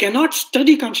this, we cannot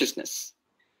study consciousness.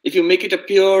 If you make it a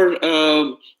pure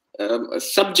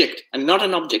subject and not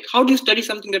an object, how do you study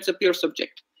something that's a pure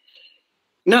subject?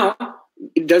 Now,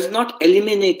 it does not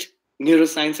eliminate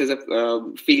neuroscience as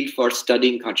a field for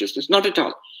studying consciousness, not at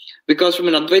all. Because from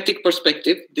an Advaitic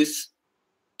perspective, this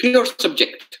pure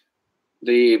subject,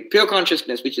 the pure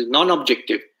consciousness, which is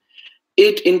non-objective,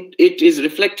 it is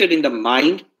reflected in the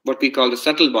mind, what we call the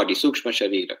subtle body, Sukshma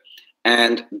Sharira.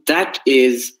 And that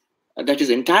is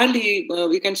entirely,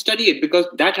 we can study it because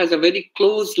that has a very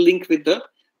close link with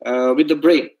the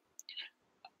brain.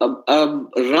 A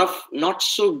rough, not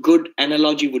so good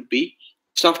analogy would be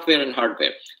software and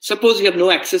hardware. Suppose you have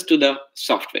no access to the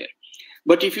software.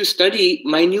 But if you study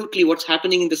minutely what's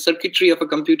happening in the circuitry of a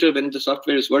computer when the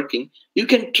software is working, you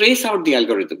can trace out the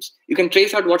algorithms. You can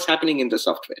trace out what's happening in the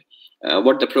software,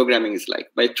 what the programming is like,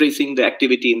 by tracing the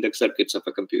activity in the circuits of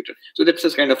a computer. So that's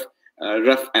a kind of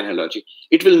rough analogy.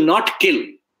 It will not kill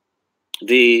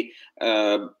the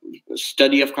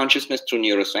study of consciousness through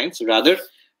neuroscience. Rather,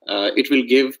 it will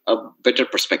give a better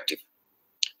perspective.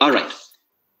 All right.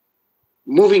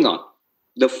 Moving on.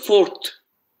 The fourth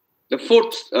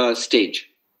stage.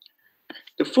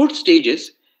 The fourth stage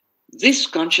is this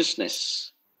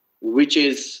consciousness, which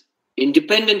is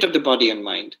independent of the body and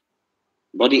mind,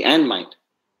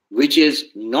 which is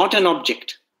not an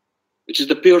object, which is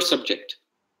the pure subject.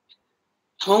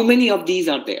 How many of these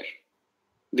are there?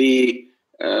 The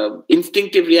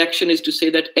instinctive reaction is to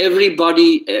say that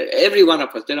everybody, every one of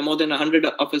us, there are more than 100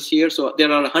 of us here, so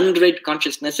there are 100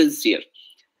 consciousnesses here.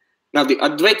 Now, the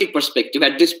Advaitic perspective,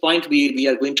 at this point, we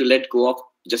are going to let go of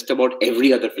just about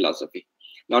every other philosophy.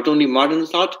 Not only modern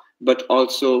thought, but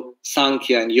also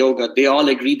Sankhya and Yoga. They all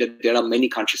agree that there are many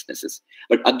consciousnesses.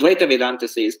 But Advaita Vedanta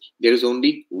says there is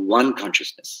only one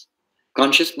consciousness.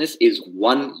 Consciousness is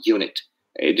one unit.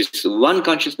 It is one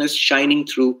consciousness shining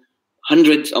through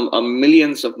hundreds of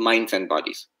millions of minds and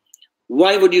bodies.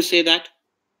 Why would you say that?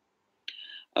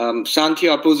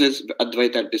 Sankhya opposes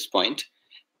Advaita at this point.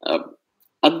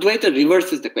 Advaita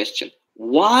reverses the question.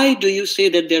 Why do you say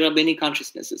that there are many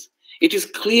consciousnesses? It is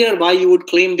clear why you would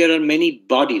claim there are many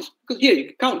bodies. Because here,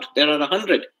 you count, there are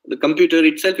 100. The computer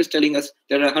itself is telling us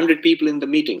there are 100 people in the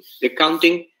meeting. They're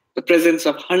counting the presence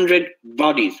of 100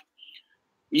 bodies.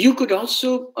 You could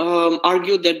also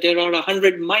argue that there are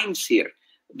 100 minds here.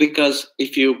 Because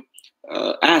if you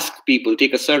ask people,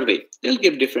 take a survey, they'll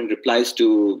give different replies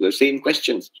to the same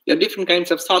questions. There are different kinds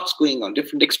of thoughts going on,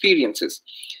 different experiences.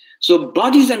 So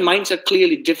bodies and minds are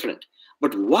clearly different.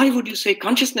 But why would you say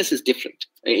consciousness is different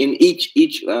in each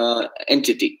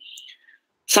entity?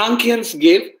 Sankhyan's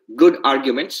gave good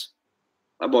arguments,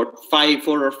 about 4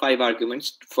 or 5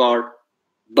 arguments for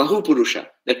Bahupurusha.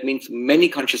 That means many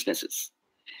consciousnesses.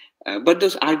 But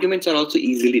those arguments are also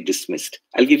easily dismissed.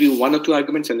 I'll give you 1 or 2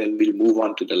 arguments and then we'll move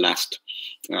on to the last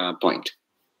point.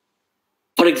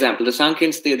 For example, the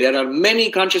Sankhyan's say there are many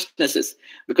consciousnesses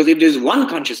because if there's one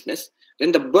consciousness,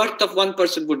 then the birth of one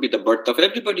person would be the birth of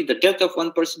everybody. The death of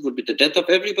one person would be the death of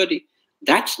everybody.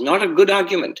 That's not a good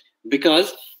argument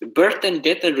because birth and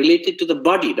death are related to the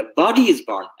body. The body is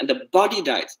born and the body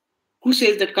dies. Who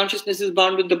says that consciousness is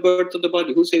born with the birth of the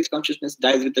body? Who says consciousness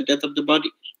dies with the death of the body?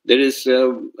 There is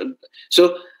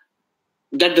so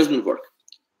that doesn't work.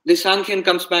 The Sankhyan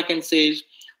comes back and says,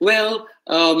 well,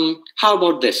 how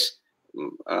about this?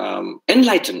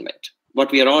 Enlightenment,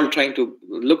 what we are all trying to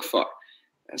look for.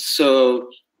 So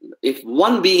if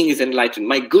one being is enlightened,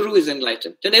 my guru is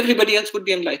enlightened, then everybody else would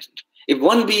be enlightened. If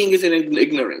one being is in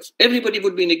ignorance, everybody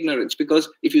would be in ignorance because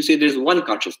if you say there's one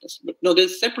consciousness, but no,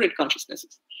 there's separate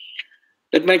consciousnesses.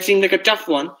 That might seem like a tough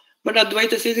one, but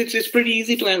Advaita says it's pretty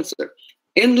easy to answer.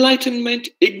 Enlightenment,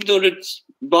 ignorance,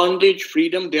 bondage,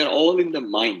 freedom, they're all in the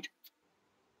mind.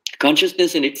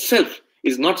 Consciousness in itself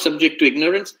is not subject to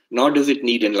ignorance, nor does it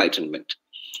need enlightenment.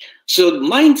 So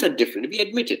minds are different, we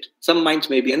admit it. Some minds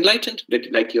may be enlightened,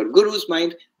 like your guru's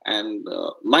mind, and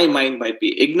my mind might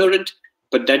be ignorant,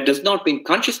 but that does not mean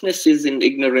consciousness is in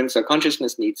ignorance or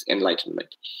consciousness needs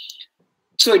enlightenment.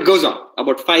 So it goes on,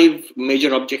 about 5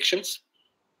 major objections.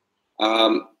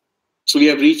 So we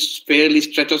have reached fairly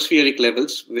stratospheric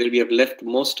levels where we have left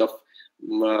most of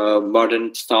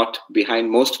modern thought behind,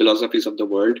 most philosophies of the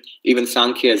world. Even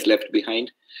Sankhya is left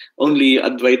behind. Only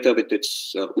Advaita with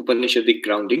its Upanishadic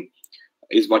grounding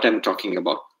is what I'm talking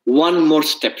about. One more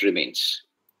step remains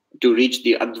to reach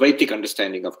the Advaitic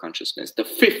understanding of consciousness, the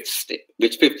 5th step.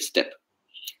 Which 5th step?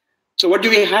 So what do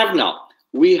we have now?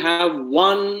 We have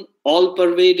one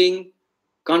all-pervading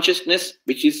consciousness,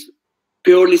 which is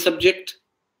purely subject.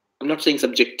 I'm not saying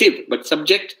subjective, but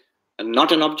subject, and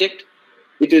not an object.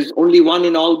 It is only one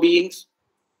in all beings.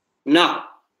 Now,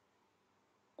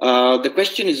 the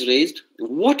question is raised,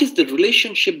 what is the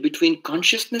relationship between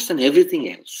consciousness and everything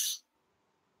else?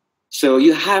 So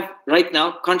you have right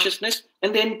now consciousness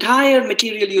and the entire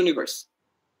material universe,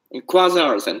 and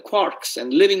quasars and quarks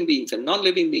and living beings and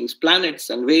non-living beings, planets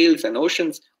and whales and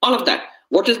oceans, all of that.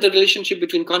 What is the relationship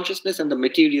between consciousness and the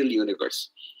material universe?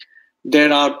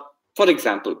 There are, for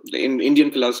example, in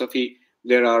Indian philosophy,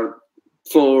 there are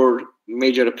 4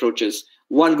 major approaches.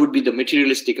 One would be the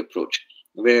materialistic approach,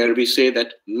 where we say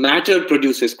that matter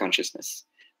produces consciousness.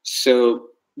 So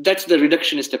that's the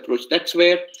reductionist approach. That's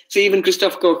where, say, even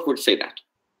Christoph Koch would say that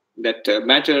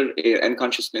matter and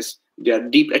consciousness, they are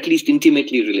deep, at least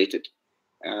intimately related.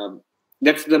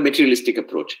 That's the materialistic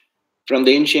approach. From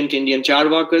the ancient Indian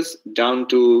Charvakas down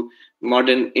to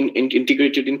modern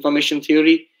integrated information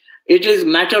theory, it is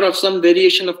matter of some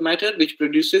variation of matter which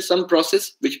produces some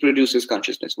process which produces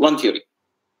consciousness. One theory.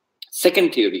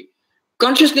 Second theory,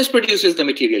 consciousness produces the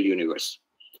material universe.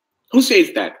 Who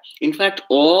says that? In fact,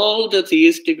 all the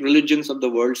theistic religions of the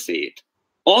world say it.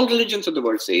 All religions of the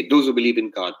world say it, those who believe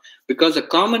in God, because a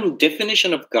common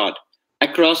definition of God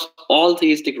across all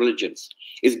theistic religions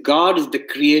is God is the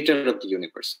creator of the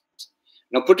universe.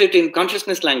 Now put it in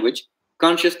consciousness language,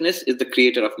 consciousness is the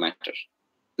creator of matter.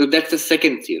 So that's the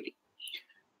second theory.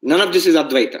 None of this is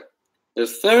Advaita. The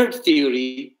third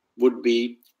theory would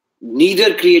be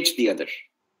neither creates the other.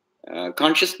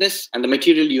 Consciousness and the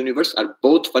material universe are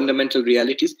both fundamental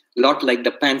realities, a lot like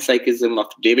the panpsychism of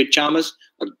David Chalmers.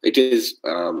 This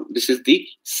is the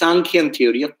Sankhyan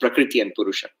theory of Prakriti and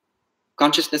Purusha.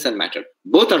 Consciousness and matter,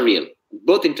 both are real,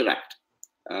 both interact.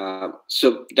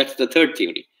 So that's the third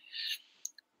theory.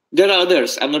 There are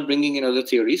others. I'm not bringing in other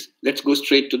theories. Let's go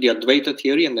straight to the Advaita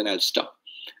theory and then I'll stop.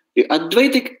 The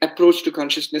Advaitic approach to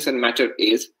consciousness and matter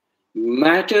is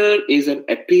an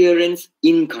appearance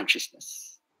in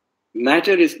consciousness.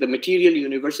 Matter is the material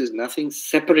universe is nothing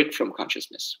separate from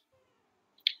consciousness.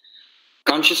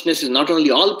 Consciousness is not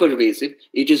only all pervasive,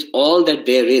 it is all that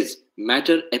there is.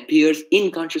 Matter appears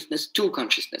in consciousness to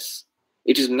consciousness.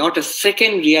 It is not a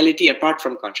second reality apart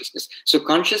from consciousness. So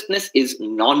consciousness is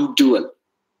non-dual.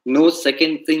 No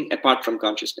second thing apart from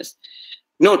consciousness.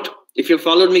 Note, if you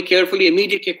followed me carefully,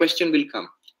 immediately a question will come.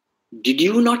 Did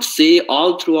you not say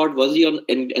all throughout was your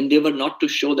endeavor not to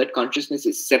show that consciousness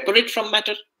is separate from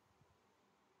matter?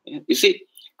 You see,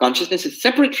 consciousness is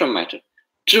separate from matter.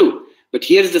 True, but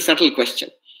here's the subtle question.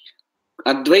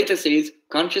 Advaita says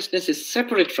consciousness is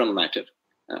separate from matter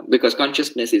because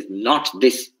consciousness is not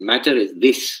this. Matter is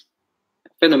this,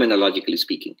 phenomenologically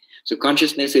speaking. So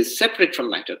consciousness is separate from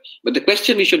matter. But the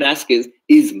question we should ask is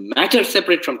matter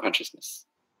separate from consciousness?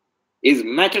 Is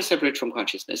matter separate from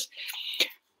consciousness?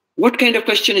 What kind of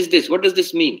question is this? What does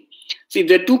this mean? See,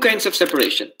 there are two kinds of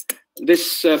separation.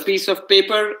 This piece of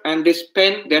paper and this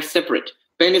pen, they're separate.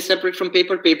 Pen is separate from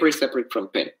paper, paper is separate from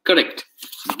pen. Correct.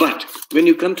 But when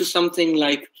you come to something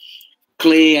like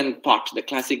clay and pot, the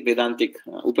classic Vedantic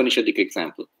Upanishadic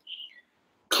example,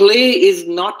 clay is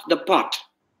not the pot,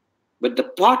 but the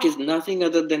pot is nothing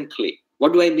other than clay.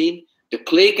 What do I mean? The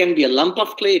clay can be a lump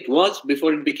of clay. It was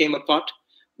before it became a pot.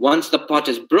 Once the pot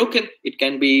is broken, it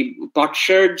can be pot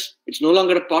sherds. It's no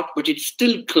longer a pot, but it's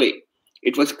still clay.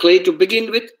 It was clay to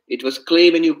begin with. It was clay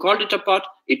when you called it a pot.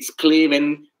 It's clay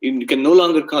when you can no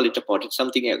longer call it a pot. It's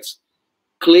something else.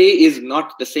 Clay is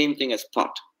not the same thing as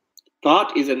pot.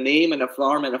 Pot is a name and a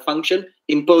form and a function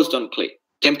imposed on clay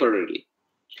temporarily.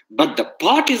 But the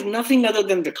pot is nothing other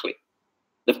than the clay.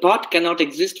 The pot cannot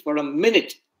exist for a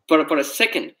minute, for a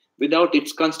second, without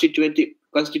its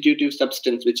constitutive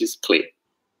substance, which is clay.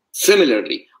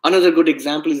 Similarly, another good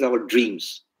example is our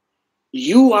dreams.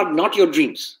 You are not your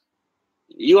dreams.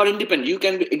 You are independent. You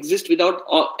can exist without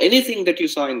anything that you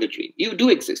saw in the dream. You do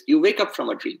exist. You wake up from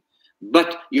a dream.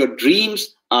 But your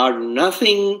dreams are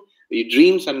nothing. Your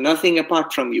dreams are nothing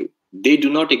apart from you. They do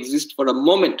not exist for a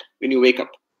moment when you wake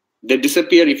up. They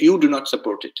disappear if you do not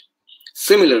support it.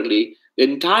 Similarly, the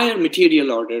entire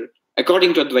material order,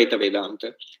 according to Advaita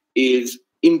Vedanta, is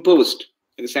imposed.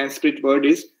 The Sanskrit word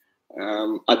is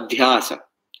adhyasa.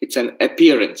 It's an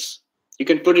appearance. You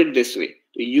can put it this way.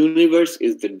 The universe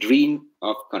is the dream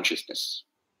of consciousness.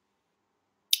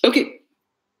 Okay,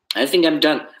 I think I'm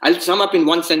done. I'll sum up in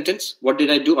one sentence. What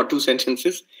did I do? Or two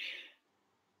sentences.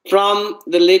 From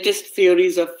the latest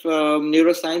theories of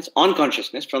neuroscience on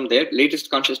consciousness, from their latest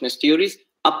consciousness theories,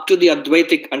 up to the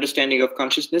Advaitic understanding of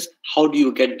consciousness, how do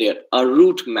you get there? A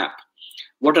route map.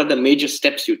 What are the major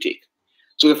steps you take?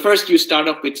 So first you start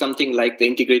off with something like the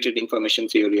integrated information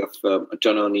theory of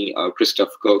Tononi or Christoph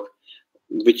Koch.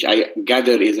 which I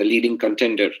gather is a leading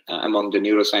contender among the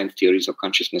neuroscience theories of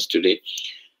consciousness today.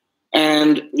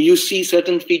 And you see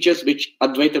certain features which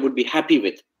Advaita would be happy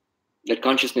with, that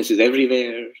consciousness is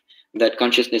everywhere, that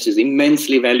consciousness is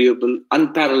immensely valuable,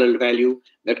 unparalleled value,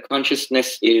 that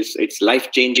consciousness it's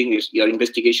life-changing, is your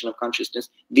investigation of consciousness.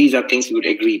 These are things you would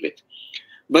agree with.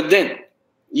 But then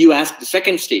you ask the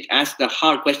second stage, ask the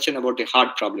hard question about the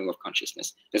hard problem of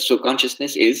consciousness. So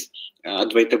consciousness is,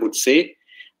 Advaita would say,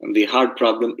 the hard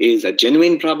problem is a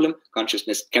genuine problem.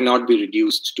 Consciousness cannot be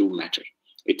reduced to matter.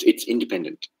 It's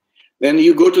independent. Then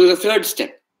you go to the third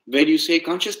step, where you say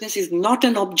consciousness is not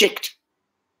an object.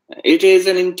 It is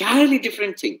an entirely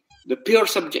different thing, the pure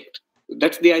subject.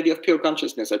 That's the idea of pure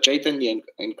consciousness, or Chaitanya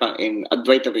in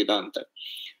Advaita Vedanta.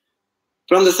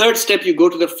 From the third step, you go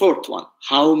to the fourth one.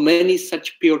 How many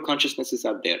such pure consciousnesses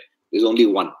are there? There's only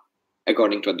one,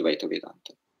 according to Advaita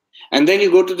Vedanta. And then you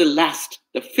go to the last,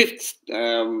 the fifth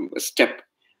step,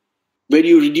 where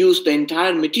you reduce the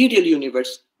entire material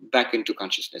universe back into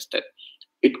consciousness. That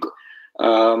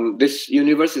this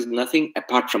universe is nothing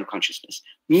apart from consciousness.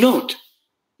 Note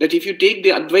that if you take the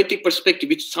Advaitic perspective,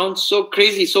 which sounds so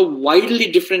crazy, so widely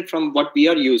different from what we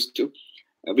are used to,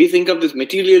 we think of this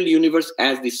material universe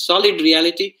as the solid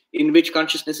reality in which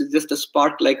consciousness is just a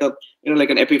spark, like an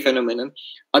epiphenomenon.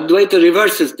 Advaita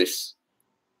reverses this.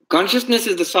 Consciousness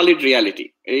is the solid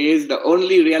reality. It is the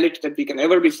only reality that we can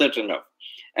ever be certain of.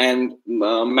 And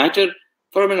matter,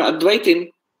 from an Advaitin,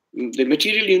 the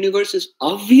material universe is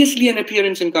obviously an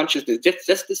appearance in consciousness,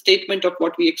 just the statement of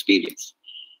what we experience.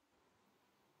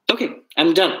 Okay,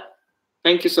 I'm done.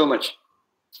 Thank you so much.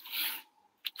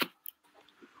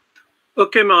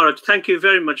 Okay, Maharaj, thank you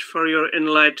very much for your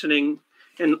enlightening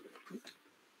and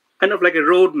kind of like a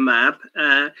roadmap.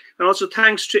 And also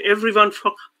thanks to everyone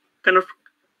for kind of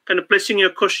placing your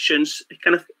questions.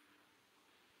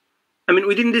 I mean,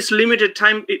 within this limited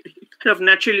time,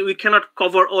 naturally we cannot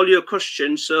cover all your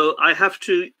questions. So I have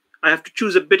to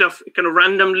choose a bit of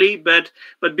randomly. But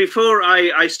before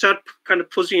I start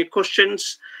posing your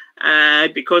questions,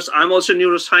 because I'm also a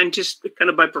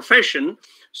neuroscientist by profession,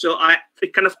 so I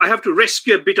have to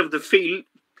rescue a bit of the field,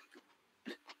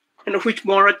 which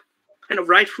Maharaj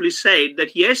rightfully said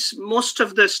that yes, most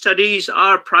of the studies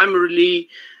are primarily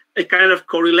a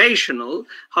correlational.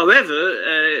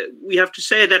 However, we have to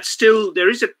say that still there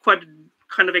is a quite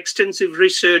extensive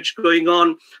research going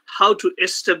on how to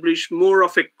establish more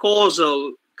of a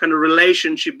causal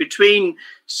relationship between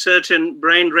certain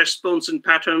brain response and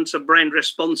patterns of brain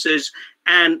responses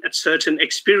and a certain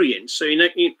experience. So in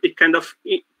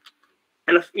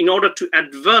order to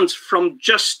advance from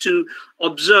just to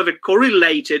observe a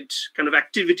correlated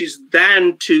activities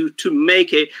than to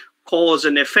make a cause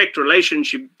and effect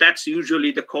relationship, that's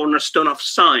usually the cornerstone of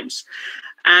science.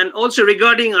 And also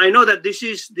regarding, I know that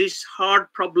these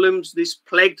hard problems, this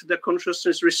plagued the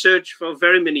consciousness research for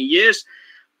very many years.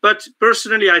 But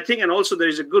personally, I think, and also there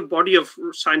is a good body of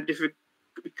scientific,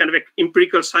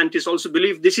 empirical scientists also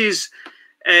believe this is,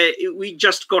 we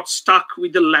just got stuck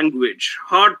with the language.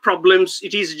 Hard problems,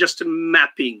 it is just a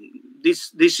mapping.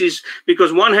 This is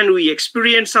because one hand we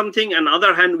experience something, and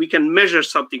other hand we can measure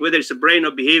something, whether it's a brain or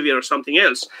behavior or something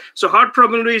else. So hard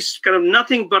problem is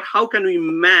nothing but how can we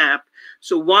map.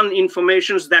 So one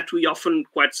information is that we often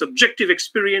quite subjective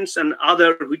experience, and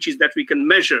other which is that we can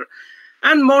measure.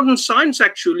 And modern science,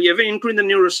 actually, even including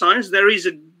the neuroscience, there is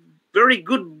a very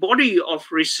good body of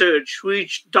research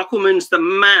which documents the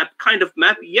map.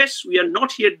 Yes, we are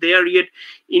not yet there yet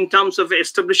in terms of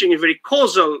establishing a very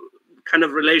causal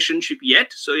relationship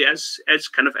yet. So as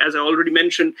I already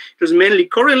mentioned, it was mainly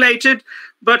correlated.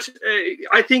 But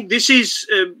I think this is,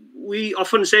 we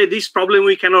often say this problem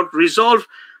we cannot resolve.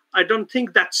 I don't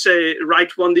think that's a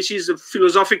right one. This is a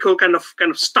philosophical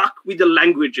stuck with the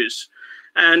languages.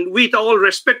 And with all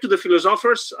respect to the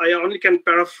philosophers, I only can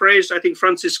paraphrase, I think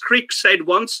Francis Crick said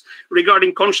once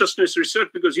regarding consciousness research,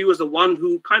 because he was the one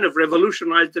who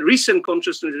revolutionized the recent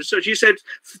consciousness research. He said,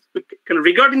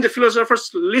 regarding the philosophers,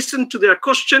 listen to their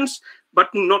questions, but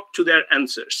not to their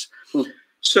answers.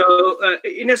 So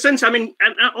in a sense, and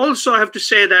also I have to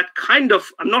say that I'm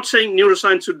not saying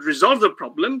neuroscience should resolve the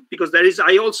problem, because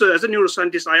I also, as a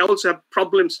neuroscientist, I also have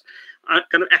problems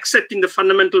accepting the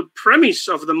fundamental premise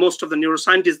of most of the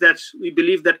neuroscientists that we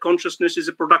believe that consciousness is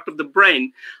a product of the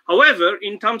brain. However,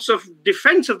 in terms of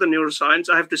defense of the neuroscience,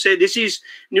 I have to say this is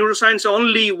neuroscience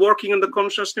only working on the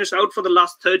consciousness out for the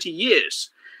last 30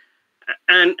 years.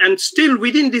 And still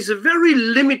within this very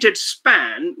limited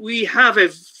span, we have a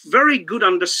very good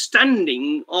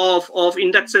understanding of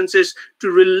in that sense, is to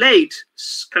relate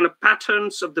kind of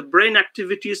patterns of the brain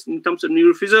activities in terms of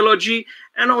neurophysiology,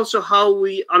 and also how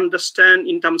we understand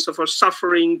in terms of our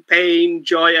suffering, pain,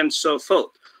 joy, and so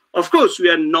forth. Of course, we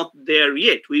are not there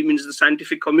yet. We means the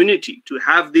scientific community to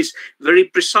have this very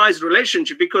precise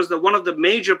relationship, because one of the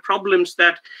major problems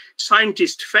that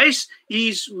scientists face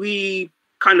is we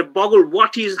kind of boggle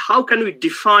how can we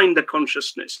define the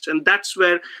consciousness? And that's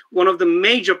where one of the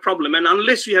major problem. And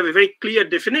unless we have a very clear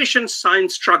definition,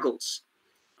 science struggles.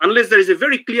 Unless there is a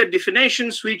very clear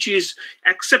definition which is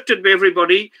accepted by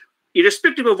everybody,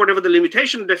 irrespective of whatever the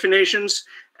limitation definitions.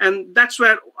 And that's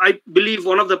where I believe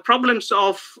one of the problems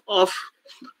of our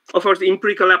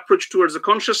empirical approach towards the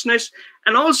consciousness.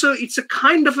 And also it's a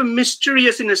kind of a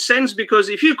mysterious in a sense, because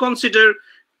if you consider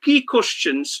key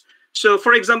questions, so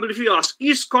for example, if you ask,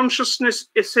 is consciousness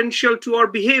essential to our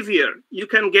behavior? You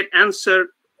can get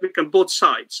answer on both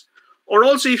sides. Or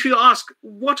also if you ask,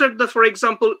 what are the, for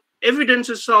example,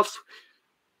 evidences of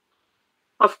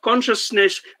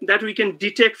consciousness that we can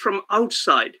detect from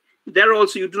outside? There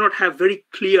also you do not have very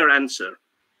clear answer.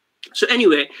 So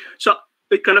anyway, so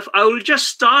I will just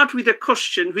start with a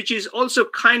question, which is also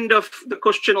kind of the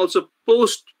question also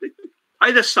posed by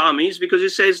the Swamis, because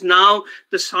it says now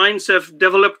the science have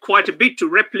developed quite a bit to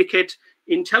replicate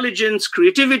intelligence,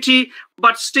 creativity,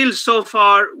 but still so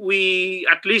far we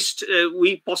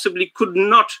possibly could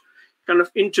not kind of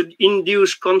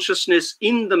induce consciousness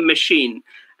in the machine.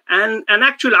 And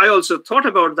actually I also thought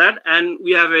about that, and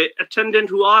we have an attendant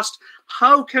who asked,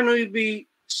 how can we be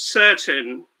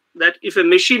certain that if a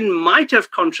machine might have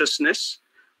consciousness,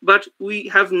 but we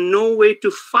have no way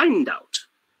to find out?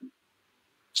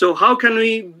 So how can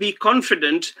we be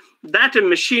confident that a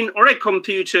machine or a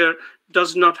computer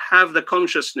does not have the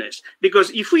consciousness?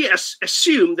 Because if we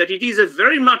assume that it is a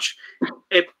very much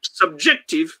a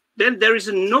subjective, then there is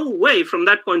no way from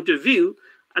that point of view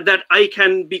that I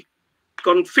can be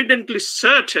confidently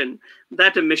certain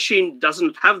that a machine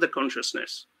doesn't have the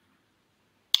consciousness.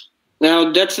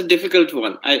 Now, that's a difficult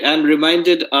one. I am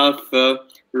reminded of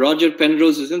Roger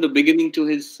Penrose's in the beginning to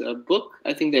his book,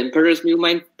 I think The Emperor's New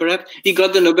Mind, perhaps. He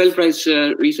got the Nobel Prize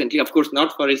recently, of course,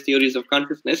 not for his theories of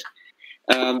consciousness.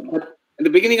 But in the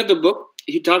beginning of the book,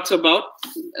 he talks about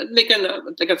like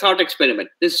a thought experiment.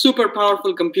 This super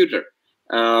powerful computer,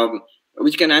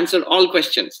 which can answer all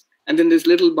questions. And then this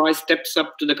little boy steps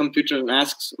up to the computer and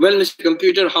asks, well, Mr.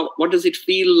 Computer, what does it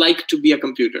feel like to be a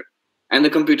computer? And the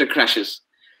computer crashes.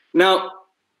 Now,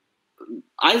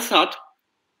 I thought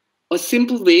a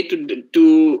simple way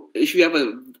to if you have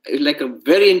a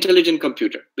very intelligent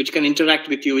computer, which can interact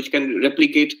with you, which can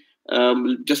replicate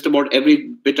just about every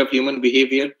bit of human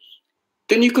behavior,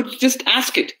 then you could just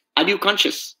ask it, are you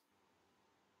conscious?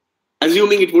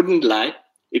 Assuming it wouldn't lie,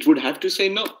 it would have to say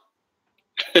no.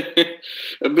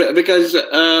 Because,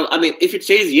 if it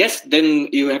says yes, then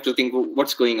you have to think,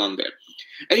 what's going on there?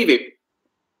 Anyway,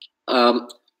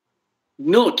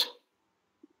 note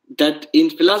that in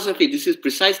philosophy, this is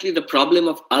precisely the problem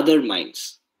of other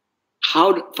minds.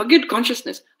 Forget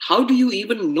consciousness. How do you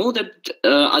even know that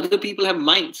other people have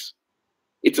minds?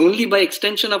 It's only by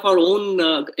extension of our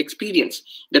own experience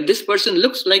that this person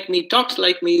looks like me, talks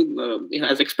like me,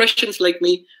 has expressions like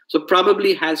me, so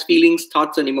probably has feelings,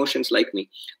 thoughts, and emotions like me.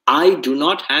 I do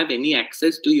not have any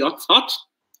access to your thoughts.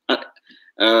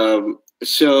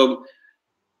 So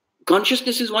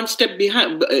consciousness is one step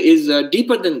behind, is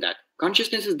deeper than that.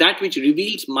 Consciousness is that which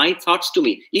reveals my thoughts to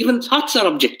me. Even thoughts are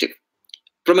objective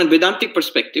from a Vedantic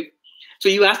perspective. So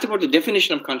you asked about the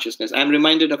definition of consciousness. I'm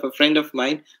reminded of a friend of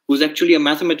mine who's actually a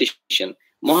mathematician,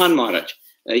 Mohan Maharaj.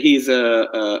 He's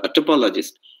a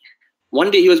topologist. One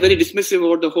day he was very dismissive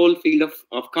about the whole field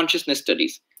of consciousness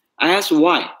studies. I asked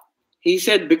why. He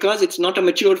said, because it's not a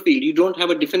mature field. You don't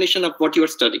have a definition of what you're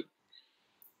studying.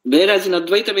 Whereas in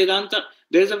Advaita Vedanta,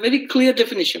 there's a very clear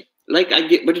definition. But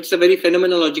it's a very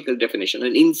phenomenological definition,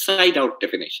 an inside-out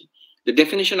definition. The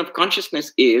definition of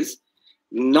consciousness is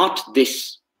not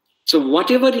this. So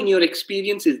whatever in your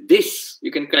experience is this,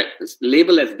 you can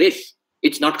label as this,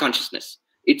 it's not consciousness.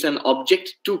 It's an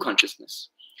object to consciousness.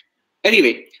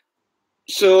 Anyway,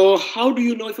 so how do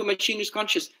you know if a machine is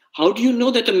conscious? How do you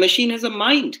know that a machine has a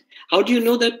mind? How do you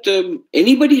know that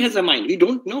anybody has a mind? We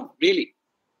don't know, really.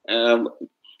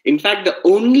 In fact, the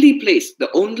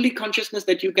only consciousness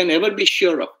that you can ever be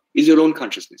sure of is your own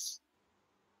consciousness.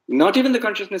 Not even the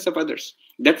consciousness of others.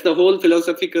 That's the whole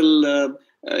philosophical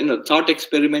thought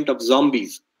experiment of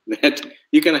zombies. That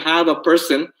you can have a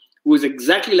person who is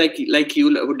exactly like you,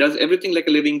 who does everything like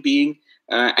a living being,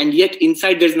 and yet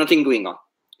inside there's nothing going on.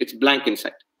 It's blank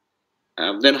inside.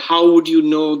 Then how would you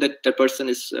know that the person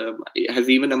is has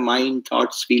even a mind,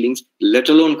 thoughts, feelings, let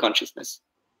alone consciousness?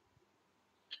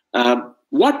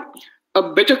 What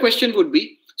a better question would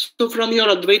be, so from your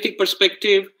Advaitic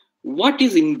perspective, what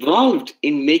is involved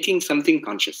in making something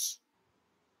conscious?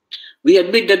 We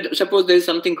admit that suppose there is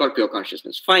something called pure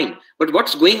consciousness, fine, but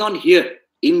what's going on here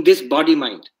in this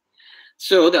body-mind?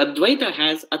 So the Advaita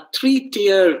has a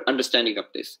three-tier understanding of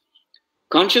this: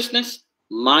 consciousness,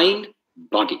 mind,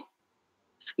 body.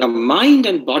 Now, mind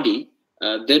and body,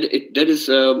 there is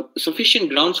sufficient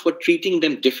grounds for treating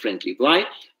them differently. Why?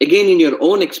 Again, in your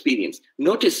own experience,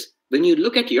 notice when you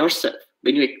look at yourself,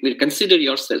 when you consider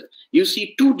yourself, you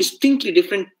see two distinctly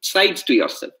different sides to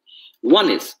yourself.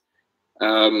 One is,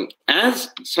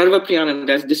 as Sarvapriyananda,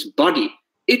 as this body,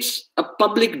 it's a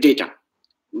public data.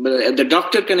 The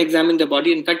doctor can examine the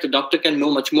body. In fact, the doctor can know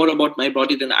much more about my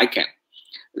body than I can.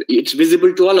 It's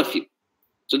visible to all of you.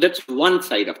 So that's one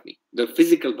side of me, the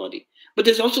physical body. But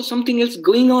there's also something else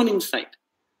going on inside.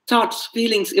 Thoughts,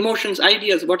 feelings, emotions,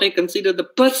 ideas, what I consider the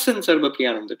person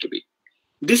Sarvapriyananda to be.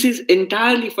 This is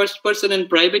entirely first person and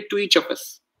private to each of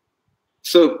us.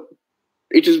 So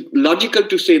it is logical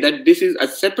to say that this is a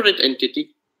separate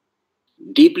entity,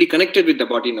 deeply connected with the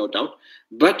body, no doubt,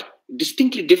 but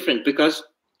distinctly different because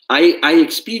I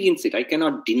experience it. I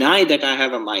cannot deny that I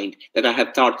have a mind, that I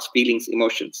have thoughts, feelings,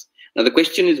 emotions. Now, the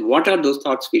question is, what are those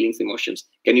thoughts, feelings, emotions?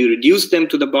 Can you reduce them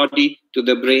to the body, to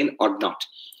the brain, or not?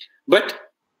 But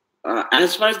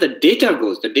as far as the data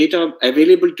goes, the data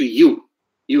available to you,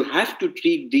 you have to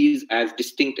treat these as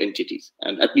distinct entities,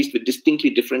 and at least with distinctly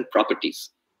different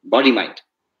properties, body-mind.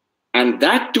 And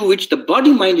that to which the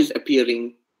body-mind is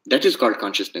appearing, that is called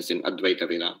consciousness in Advaita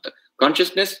Vedanta.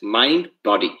 Consciousness, mind,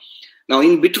 body. Now,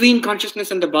 in between consciousness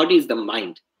and the body is the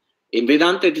mind. In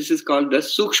Vedanta, this is called the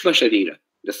Sukshma Sharira,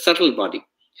 the subtle body.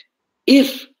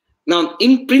 Now,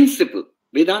 in principle,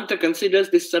 Vedanta considers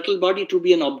this subtle body to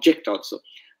be an object also.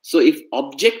 So if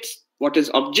what is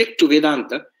object to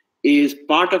Vedanta is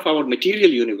part of our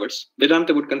material universe,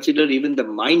 Vedanta would consider even the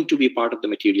mind to be part of the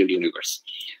material universe.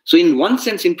 So in one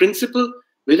sense, in principle,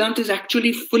 Vedanta is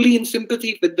actually fully in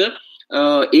sympathy with the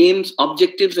aims,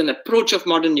 objectives, and approach of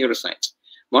modern neuroscience.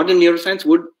 Modern neuroscience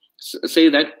would say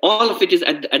that all of it is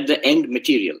at the end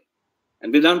material.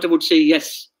 And Vedanta would say,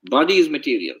 yes, body is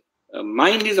material.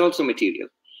 Mind is also material.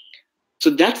 So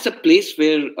that's a place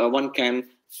where one can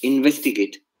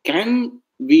investigate. Can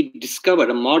we discover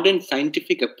a modern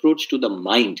scientific approach to the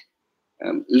mind,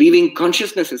 leaving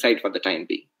consciousness aside for the time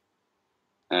being?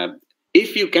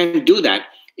 If you can do that,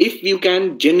 if you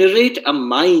can generate a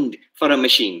mind for a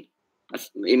machine,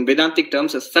 in Vedantic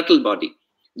terms, a subtle body,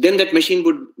 then that machine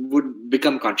would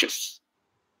become conscious.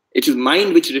 It is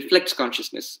mind which reflects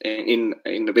consciousness in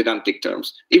the Vedantic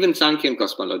terms, even Sankhya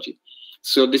cosmology.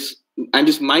 So this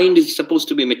mind is supposed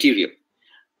to be material.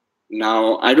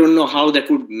 Now, I don't know how that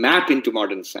would map into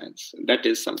modern science. That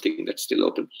is something that's still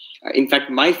open. In fact,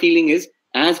 my feeling is,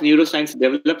 as neuroscience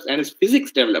develops and as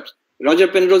physics develops, Roger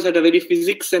Penrose had a very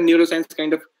physics and neuroscience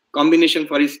kind of combination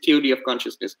for his theory of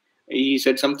consciousness. He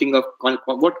said something of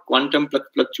quantum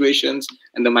fluctuations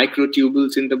and the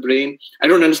microtubules in the brain. I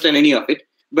don't understand any of it.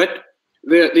 But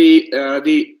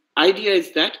the idea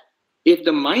is that if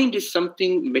the mind is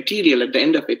something material at the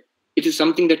end of it, it is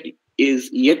something that is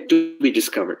yet to be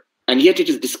discovered. And yet it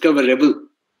is discoverable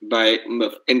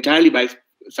entirely by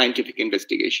scientific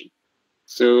investigation.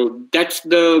 So that's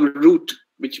the route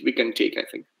which we can take, I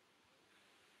think.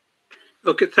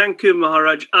 Okay, thank you,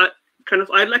 Maharaj.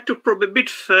 I'd like to probe a bit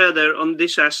further on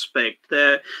this aspect,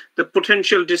 the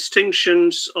potential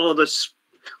distinctions or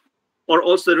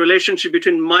also the relationship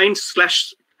between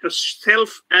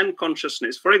mind/self and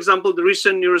consciousness. For example, the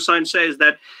recent neuroscience says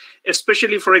that,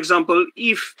 especially, for example,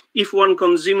 if one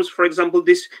consumes, for example,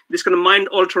 this kind of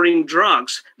mind-altering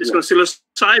drugs, this kind of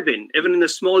psilocybin, even in a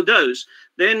small dose,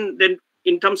 then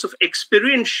in terms of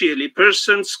experientially,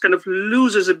 persons kind of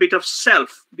loses a bit of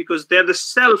self, because they're the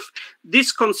self,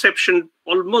 this conception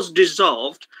almost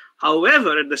dissolved.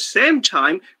 However, at the same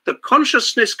time, the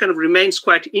consciousness kind of remains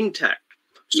quite intact.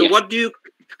 So what do you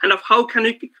how can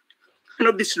you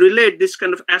this relate this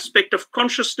kind of aspect of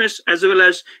consciousness as well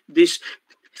as this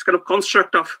kind of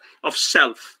construct of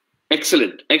self?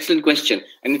 Excellent question.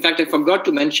 And in fact, I forgot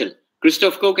to mention,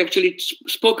 Christoph Koch actually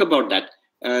spoke about that.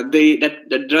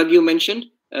 The drug you mentioned,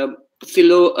 what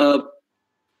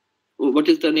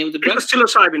is the name of the drug?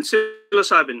 Psilocybin.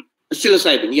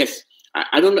 Psilocybin, yes.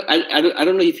 I don't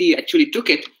know if he actually took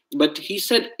it, but he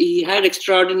said he had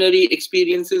extraordinary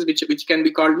experiences which can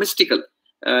be called mystical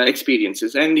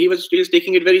experiences, and he was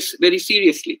taking it very, very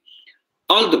seriously.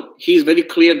 Although he is very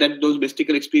clear that those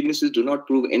mystical experiences do not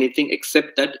prove anything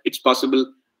except that it's possible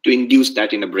to induce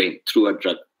that in a brain through a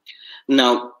drug.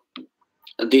 Now,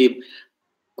 the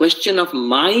question of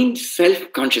mind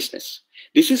self-consciousness,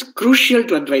 this is crucial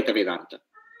to Advaita Vedanta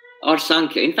or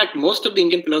Sankhya. In fact, most of the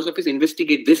Indian philosophies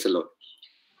investigate this alone.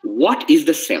 What is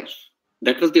the self?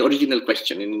 That was the original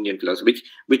question in Indian philosophy,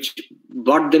 which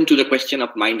brought them to the question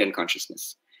of mind and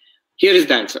consciousness. Here is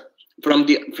the answer from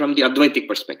the Advaitic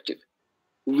perspective.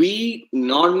 We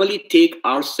normally take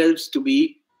ourselves to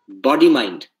be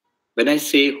body-mind. When I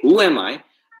say, who am I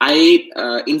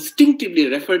instinctively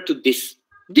refer to this.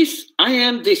 This, I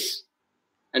am this.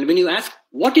 And when you ask,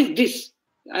 what is this?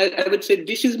 I would say,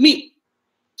 this is me.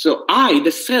 So I,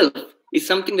 the self, is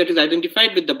something that is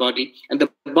identified with the body, and the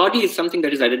body is something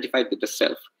that is identified with the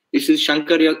self. This is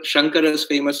Shankara's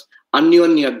famous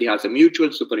Anyonya Adhyasa, mutual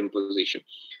superimposition.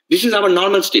 This is our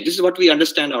normal state. This is what we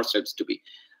understand ourselves to be.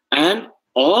 And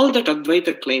all that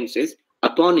Advaita claims is,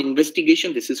 upon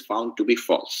investigation, this is found to be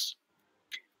false.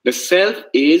 The self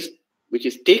is, which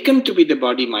is taken to be the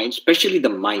body-mind, especially the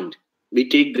mind. We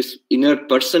take this inner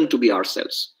person to be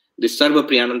ourselves. This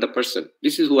Sarvapriyananda person.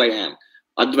 This is who I am.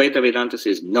 Advaita Vedanta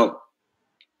says, no.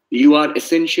 You are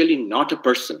essentially not a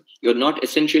person. You're not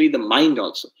essentially the mind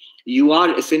also. You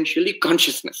are essentially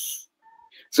consciousness.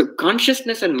 So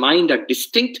consciousness and mind are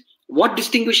distinct. What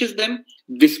distinguishes them?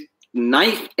 This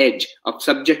knife edge of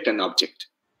subject and object.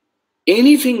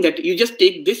 Anything that you just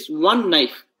take this one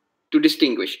knife to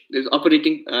distinguish. The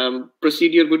operating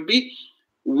procedure would be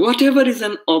whatever is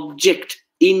an object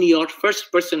in your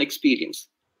first person experience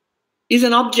is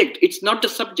an object. It's not the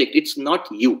subject. It's not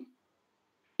you.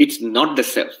 It's not the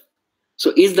self.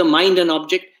 So is the mind an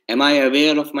object? Am I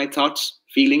aware of my thoughts,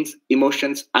 feelings,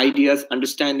 emotions, ideas,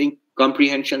 understanding,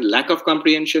 comprehension, lack of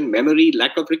comprehension, memory,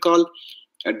 lack of recall,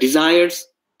 desires?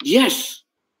 Yes.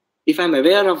 If I'm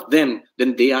aware of them,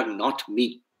 then they are not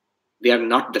me. They are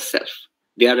not the self.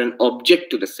 They are an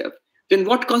object to the self. Then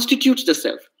what constitutes the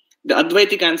self? The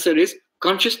Advaitic answer is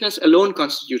consciousness alone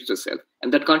constitutes the self,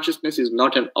 and that consciousness is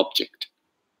not an object.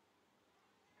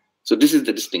 So this is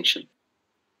the distinction.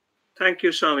 Thank you,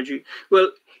 Swamiji. Well,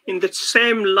 in the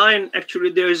same line, actually,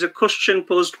 there is a question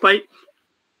posed by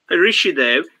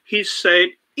Rishidev. He said,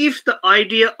 if the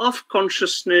idea of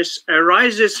consciousness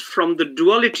arises from the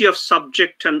duality of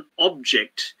subject and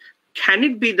object, can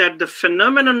it be that the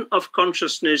phenomenon of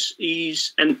consciousness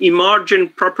is an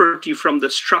emergent property from the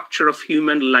structure of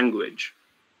human language?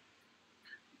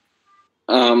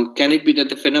 Can it be that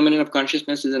the phenomenon of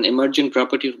consciousness is an emergent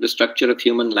property of the structure of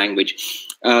human language?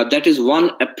 That is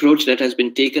one approach that has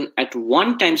been taken at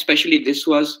one time, especially this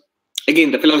was,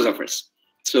 again, the philosophers.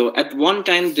 So at one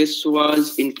time, this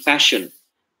was in fashion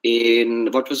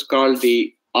in what was called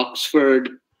the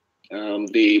Oxford,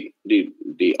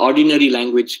 the ordinary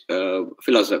language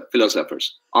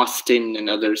philosophers, Austin and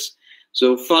others.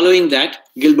 So following that,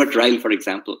 Gilbert Ryle, for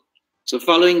example. So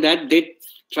following that, they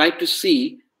tried to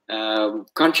see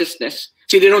consciousness.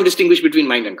 See, they don't distinguish between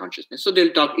mind and consciousness. So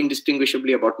they'll talk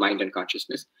indistinguishably about mind and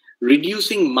consciousness,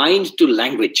 reducing mind to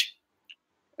language.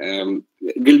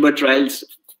 Gilbert Ryle's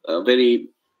very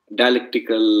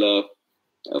dialectical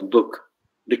book,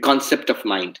 The Concept of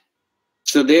Mind.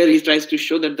 So there he tries to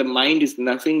show that the mind is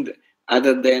nothing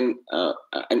other than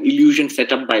an illusion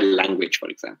set up by language, for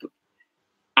example.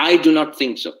 I do not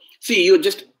think so. See, you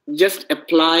just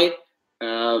apply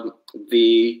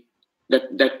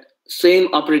that same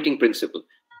operating principle.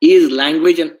 Is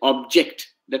language an object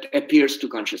that appears to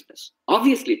consciousness?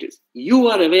 Obviously it is. You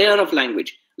are aware of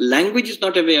language. Language is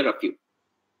not aware of you.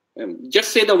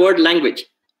 Just say the word language.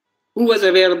 Who was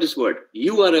aware of this word?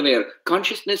 You are aware.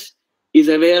 Consciousness is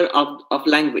aware of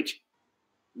language.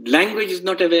 Language is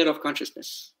not aware of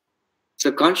consciousness.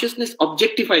 So consciousness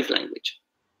objectifies language.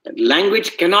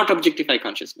 Language cannot objectify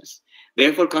consciousness.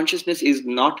 Therefore, consciousness is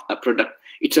not a product.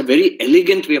 It's a very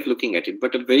elegant way of looking at it,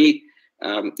 but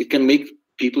it can make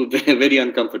people very, very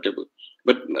uncomfortable.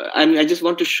 But I just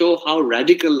want to show how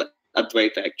radical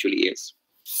Advaita actually is.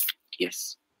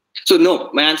 Yes. So no,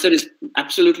 my answer is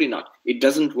absolutely not. It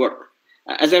doesn't work.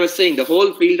 As I was saying, the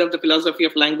whole field of the philosophy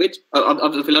of language,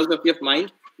 of the philosophy of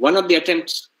mind, one of the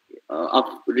attempts of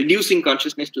reducing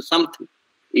consciousness to something,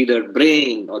 either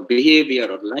brain or behavior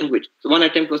or language. So one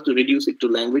attempt was to reduce it to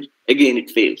language. Again,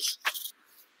 it fails.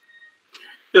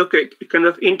 Okay, kind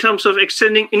of in terms of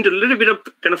extending into a little bit of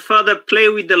kind of further play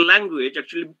with the language,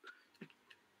 actually,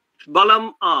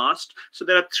 Balam asked, so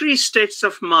there are three states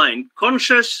of mind: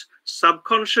 conscious,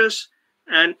 subconscious,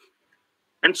 and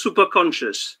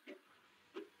superconscious.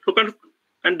 So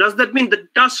and does that mean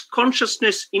that does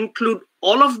consciousness include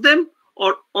all of them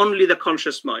or only the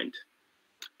conscious mind?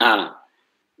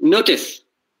 Notice,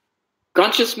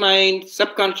 conscious mind,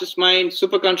 subconscious mind,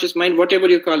 superconscious mind, whatever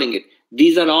you're calling it,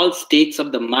 these are all states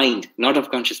of the mind, not of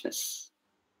consciousness.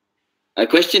 A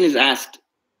question is asked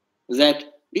that,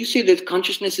 you see that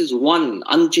consciousness is one,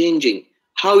 unchanging.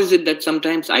 How is it that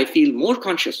sometimes I feel more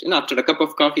conscious? After a cup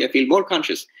of coffee, I feel more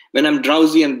conscious. When I'm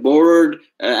drowsy and bored,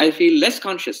 I feel less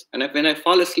conscious. And when I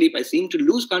fall asleep, I seem to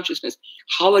lose consciousness.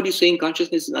 How are you saying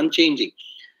consciousness is unchanging?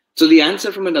 So the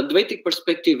answer from an Advaitic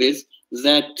perspective is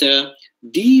that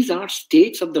these are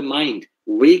states of the mind,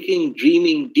 waking,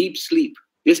 dreaming, deep sleep.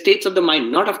 They're states of the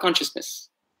mind, not of consciousness.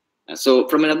 So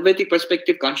from an Advaitic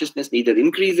perspective, consciousness neither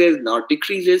increases nor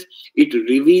decreases. It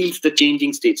reveals the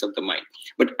changing states of the mind.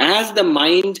 But as the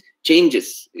mind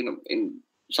changes, in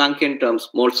Sankhyan terms,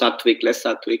 more sattvic, less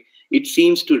sattvic, it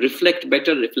seems to reflect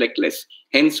better, reflect less.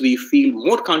 Hence, we feel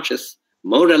more conscious,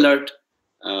 more alert,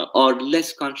 or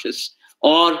less conscious.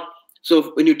 Or,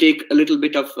 so when you take a little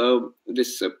bit of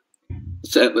this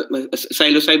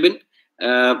psilocybin,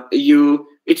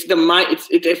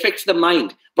 it affects the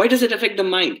mind. Why does it affect the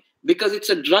mind? Because it's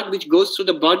a drug which goes through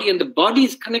the body, and the body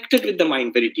is connected with the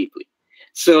mind very deeply.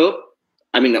 So,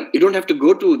 you don't have to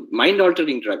go to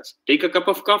mind-altering drugs. Take a cup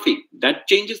of coffee. That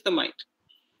changes the mind.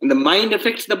 And the mind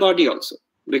affects the body also,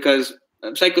 because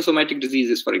psychosomatic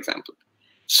diseases, for example.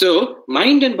 So,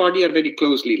 mind and body are very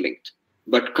closely linked.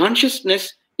 But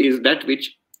consciousness is that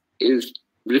which is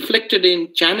reflected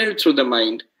in, channeled through the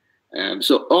mind.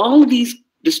 So all this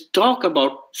talk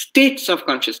about states of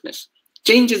consciousness,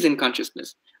 changes in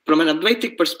consciousness, from an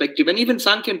Advaitic perspective and even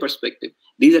Sankhyan perspective,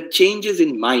 these are changes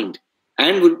in mind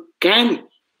and can,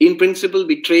 in principle,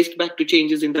 be traced back to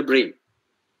changes in the brain.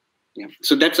 Yeah.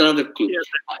 So that's another clue.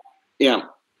 Yeah.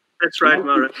 That's right,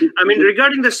 Mara.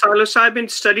 Regarding the psilocybin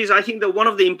studies, I think that one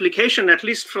of the implications, at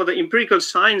least for the empirical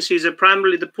science, is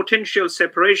primarily the potential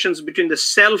separations between the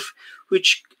self,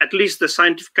 which at least the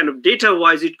scientific kind of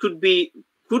data-wise, it could be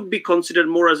considered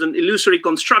more as an illusory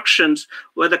constructions,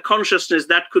 where the consciousness,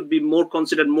 that could be more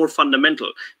considered more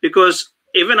fundamental. Because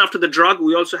even after the drug,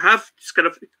 we also have this kind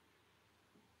of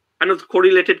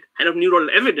correlated kind of neural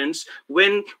evidence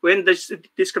when this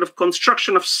kind of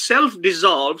construction of self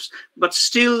dissolves, but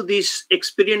still this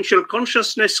experiential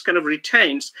consciousness kind of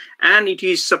retains, and it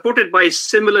is supported by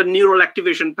similar neural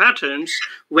activation patterns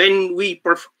when we,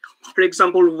 for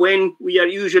example, when we are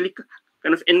usually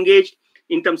kind of engaged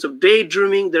in terms of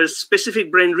daydreaming, there's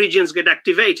specific brain regions get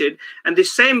activated, and the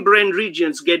same brain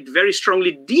regions get very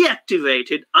strongly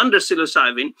deactivated under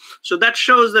psilocybin. So that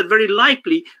shows that very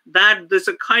likely that there's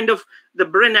a kind of the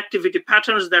brain activity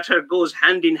patterns that goes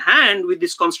hand in hand with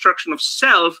this construction of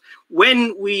self.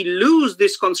 When we lose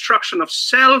this construction of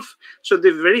self, so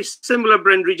the very similar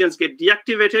brain regions get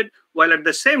deactivated, while at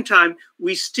the same time,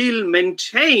 we still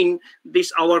maintain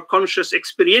this, our conscious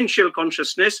experiential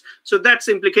consciousness. So that's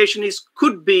implication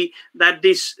could be that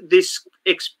this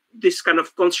kind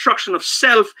of construction of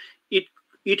self,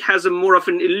 it has a more of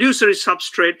an illusory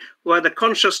substrate, where the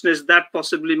consciousness, that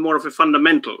possibly more of a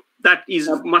fundamental. That is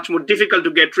much more difficult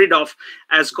to get rid of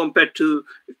as compared to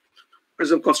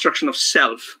the construction of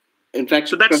self. In fact,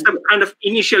 so that's the kind of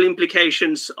initial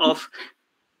implications of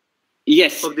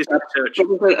this research.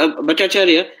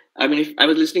 Bhattacharya, if I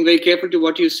was listening very carefully to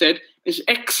what you said, it's an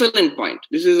excellent point.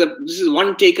 This is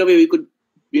one takeaway we could,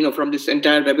 from this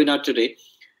entire webinar today.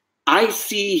 I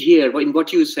see here in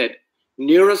what you said, the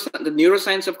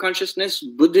neuroscience of consciousness,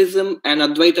 Buddhism, and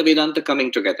Advaita Vedanta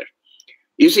coming together.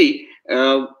 You see,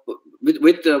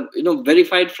 with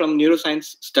verified from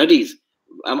neuroscience studies,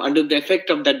 under the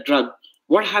effect of that drug,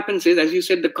 what happens is, as you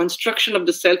said, the construction of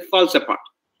the self falls apart.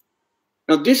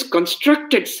 Now, this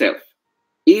constructed self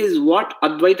is what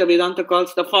Advaita Vedanta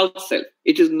calls the false self.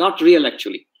 It is not real,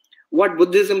 actually. What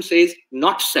Buddhism says,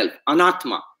 not self,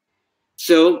 anatma.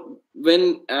 So,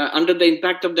 when under the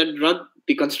impact of that drug,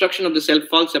 the construction of the self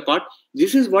falls apart,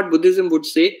 this is what Buddhism would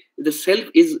say, the self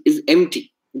is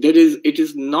empty. It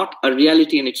is not a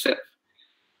reality in itself.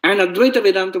 And Advaita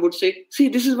Vedanta would say, see,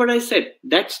 this is what I said.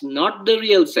 That's not the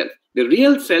real self. The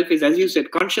real self is, as you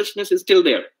said, consciousness is still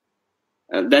there.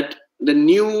 That the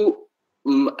new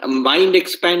mind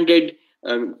expanded,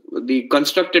 the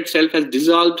constructed self has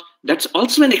dissolved. That's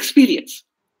also an experience.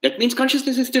 That means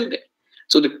consciousness is still there.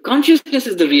 So the consciousness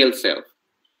is the real self.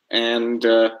 And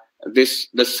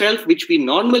the self which we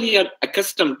normally are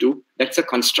accustomed to, that's a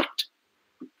construct.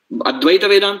 Advaita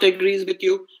Vedanta agrees with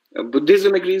you,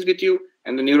 Buddhism agrees with you,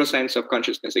 and the neuroscience of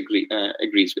consciousness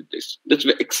agrees with this. That's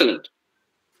excellent.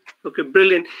 Okay,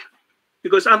 brilliant.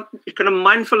 Because I'm kind of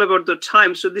mindful about the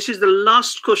time, so this is the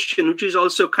last question, which is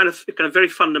also kind of very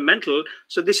fundamental.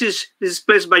 So this is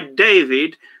placed by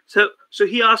David. So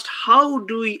he asked, how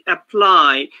do we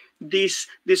apply this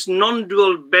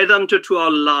non-dual Vedanta to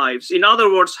our lives? In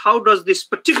other words, how does this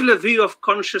particular view of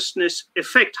consciousness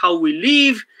affect how we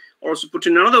live? Or also put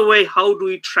in another way, how do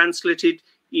we translate it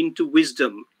into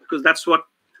wisdom? Because that's what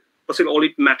all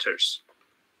it matters.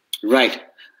 Right.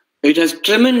 It has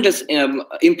tremendous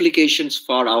implications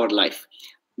for our life.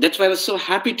 That's why I was so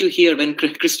happy to hear when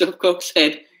Christoph Koch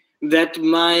said that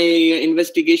my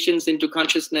investigations into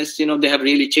consciousness, they have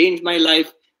really changed my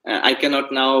life. I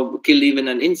cannot now kill even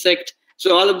an insect.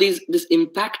 So all of this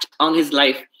impact on his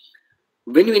life.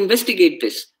 When you investigate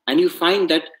this and you find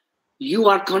that you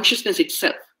are consciousness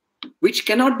itself, which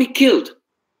cannot be killed.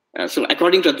 So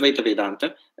according to Advaita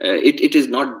Vedanta, it is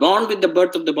not born with the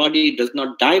birth of the body. It does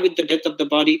not die with the death of the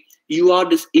body. You are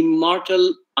this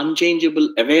immortal,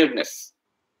 unchangeable awareness.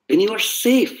 When you are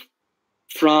safe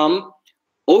from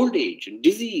old age,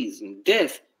 disease, and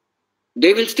death,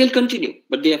 they will still continue,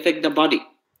 but they affect the body.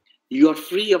 You are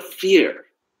free of fear.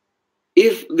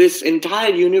 If this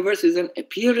entire universe is an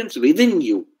appearance within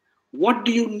you, what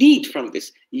do you need from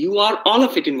this? You are all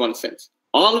of it in one sense.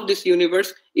 All of this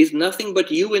universe is nothing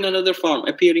but you in another form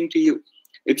appearing to you.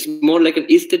 It's more like an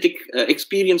aesthetic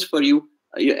experience for you,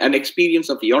 an experience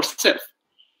of yourself.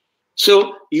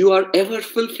 So you are ever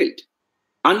fulfilled,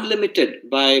 unlimited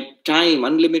by time,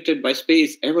 unlimited by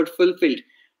space, ever fulfilled.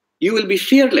 You will be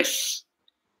fearless.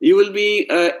 You will be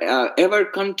ever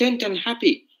content and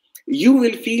happy. You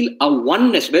will feel a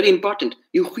oneness, very important.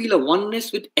 You feel a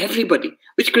oneness with everybody,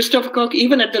 which Christoph Koch,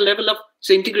 even at the level of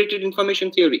integrated information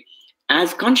theory,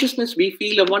 as consciousness, we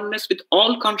feel a oneness with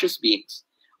all conscious beings.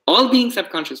 All beings have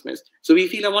consciousness, so we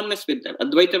feel a oneness with them.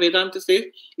 Advaita Vedanta says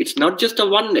it's not just a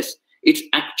oneness, it's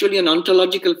actually an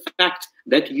ontological fact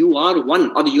that you are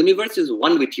one, or the universe is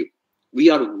one with you. We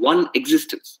are one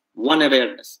existence, one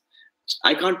awareness.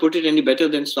 I can't put it any better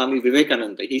than Swami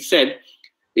Vivekananda. He said,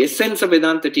 the essence of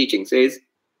Vedanta teaching says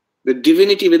the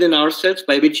divinity within ourselves,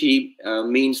 by which he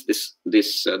means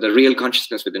the real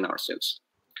consciousness within ourselves,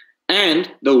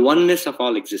 and the oneness of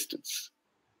all existence.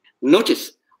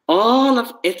 Notice, all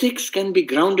of ethics can be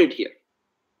grounded here.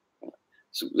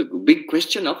 So the big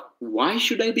question of why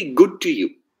should I be good to you?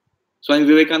 Swami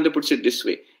Vivekananda puts it this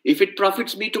way: if it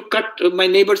profits me to cut my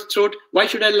neighbor's throat, why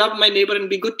should I love my neighbor and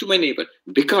be good to my neighbor?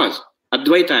 Because,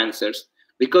 Advaita answers,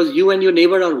 because you and your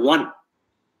neighbor are one.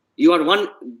 You are one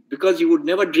because you would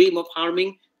never dream of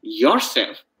harming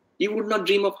yourself. You would not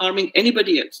dream of harming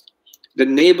anybody else. The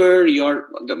neighbor,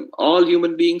 all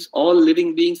human beings, all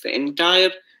living beings, the entire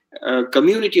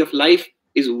community of life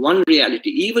is one reality,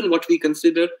 even what we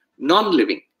consider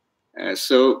non-living.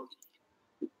 So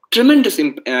tremendous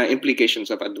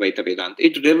implications of Advaita Vedanta.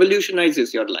 It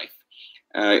revolutionizes your life.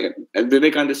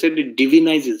 Vivekananda said it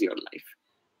divinizes your life.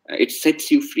 It sets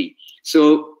you free.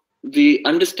 So the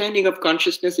understanding of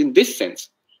consciousness in this sense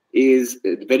is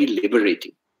very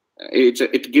liberating.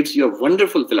 It gives you a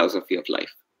wonderful philosophy of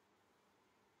life.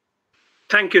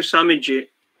 Thank you, Swamiji.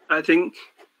 I think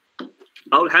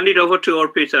I'll hand it over to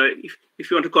Arpita if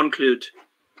you want to conclude.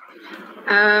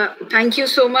 Thank you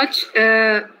so much,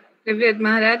 Rived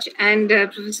Maharaj and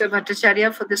Professor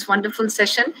Bhattacharya, for this wonderful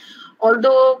session.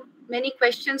 Although many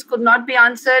questions could not be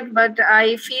answered, but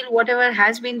I feel whatever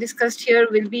has been discussed here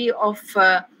will be of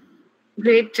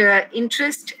great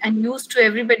interest and use to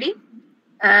everybody.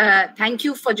 Thank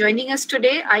you for joining us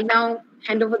today. I now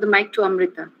hand over the mic to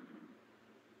Amrita.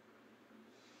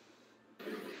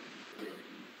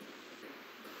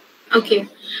 Okay.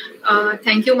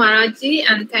 Thank you, Maharajji,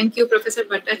 and thank you, Professor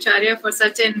Bhattacharya, for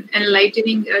such an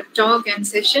enlightening talk and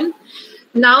session.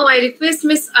 Now, I request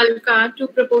Ms. Alka to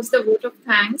propose the vote of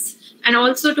thanks and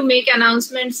also to make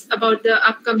announcements about the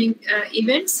upcoming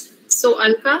events. So,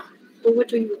 Alka, over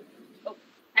to you. Oh,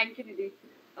 thank you, Didi.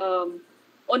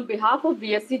 On behalf of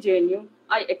VSC JNU,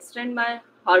 I extend my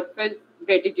heartfelt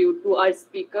gratitude to our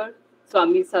speaker,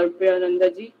 Swami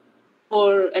Sarvapriyananda ji,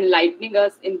 for enlightening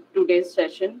us in today's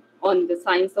session on the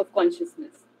science of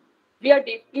consciousness. We are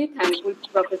deeply thankful to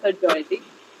Professor Joydeep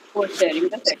for sharing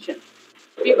the session.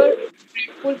 We were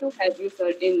grateful to have you,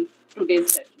 sir, in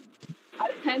today's session. Our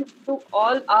thanks to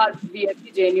all our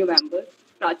VSC JNU members,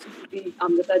 Prachi Didi,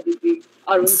 Amrita Didi,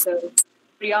 Arun sir,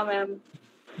 Priya ma'am,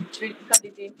 Shrika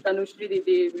Didi, Tanushri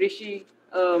Didi, Rishi,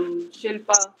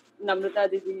 Shilpa, Namrata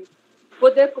Didi,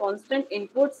 for their constant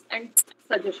inputs and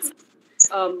suggestions.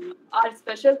 Our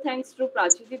special thanks to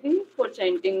Prachi Didi for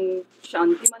chanting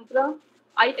Shanti Mantra.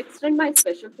 I extend my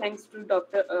special thanks to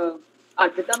Dr.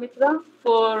 Arpita Mitra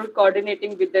for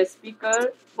coordinating with the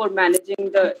speaker, for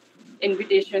managing the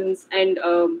invitations and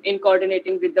in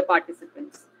coordinating with the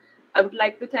participants. I would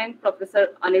like to thank Professor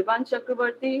Anirban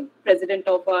Chakravarti, President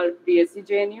of our VSC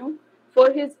JNU, for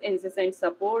his incessant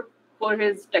support, for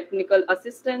his technical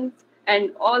assistance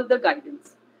and all the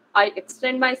guidance. I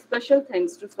extend my special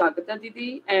thanks to Swagata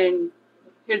Didi and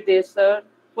Hirdesh sir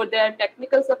for their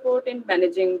technical support in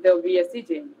managing the VSC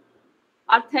JNU.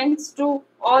 Our thanks to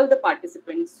all the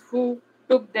participants who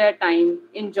took their time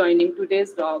in joining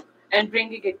today's talk and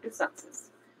bringing it to success.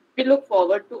 We look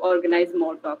forward to organize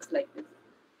more talks like this.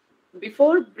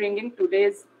 Before bringing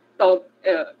today's talk,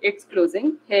 its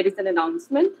closing, here is an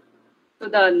announcement. So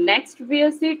the next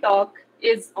VSC talk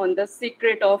is on the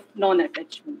secret of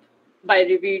non-attachment by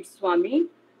revered Swami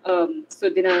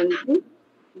Sudhinanand.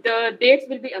 The dates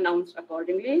will be announced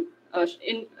accordingly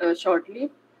shortly.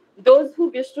 Those who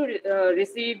wish to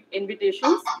receive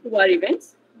invitations to our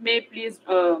events may please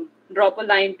drop a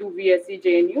line to VSC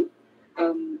JNU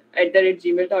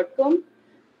 @gmail.com.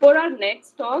 For our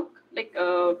next talk,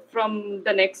 from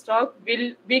the next talk,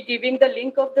 we'll be giving the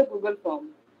link of the Google form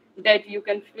that you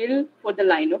can fill for the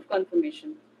line of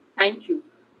confirmation. Thank you.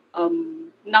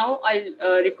 Now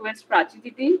I'll request Prachi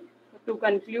Didi to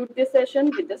conclude this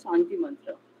session with the Shanti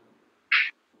Mantra.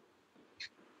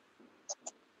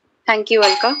 Thank you,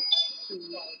 Alka.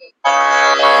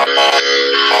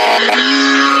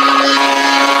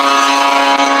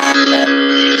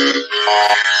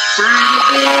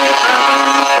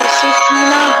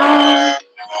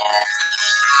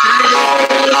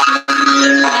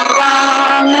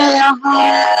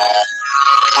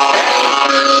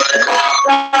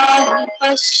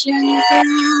 Shanti,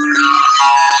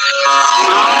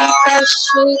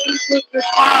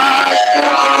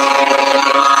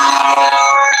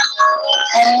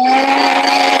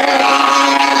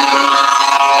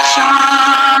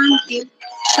 Shanti,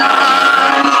 Shanti.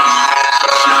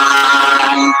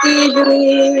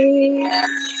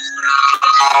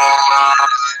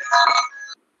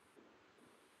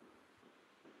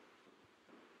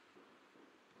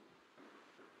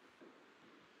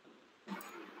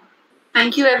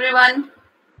 Thank you, everyone.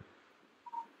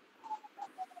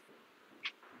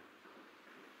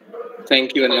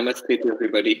 Thank you and namaste to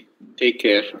everybody. Take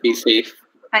care. Be safe.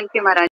 Thank you, Maharaj.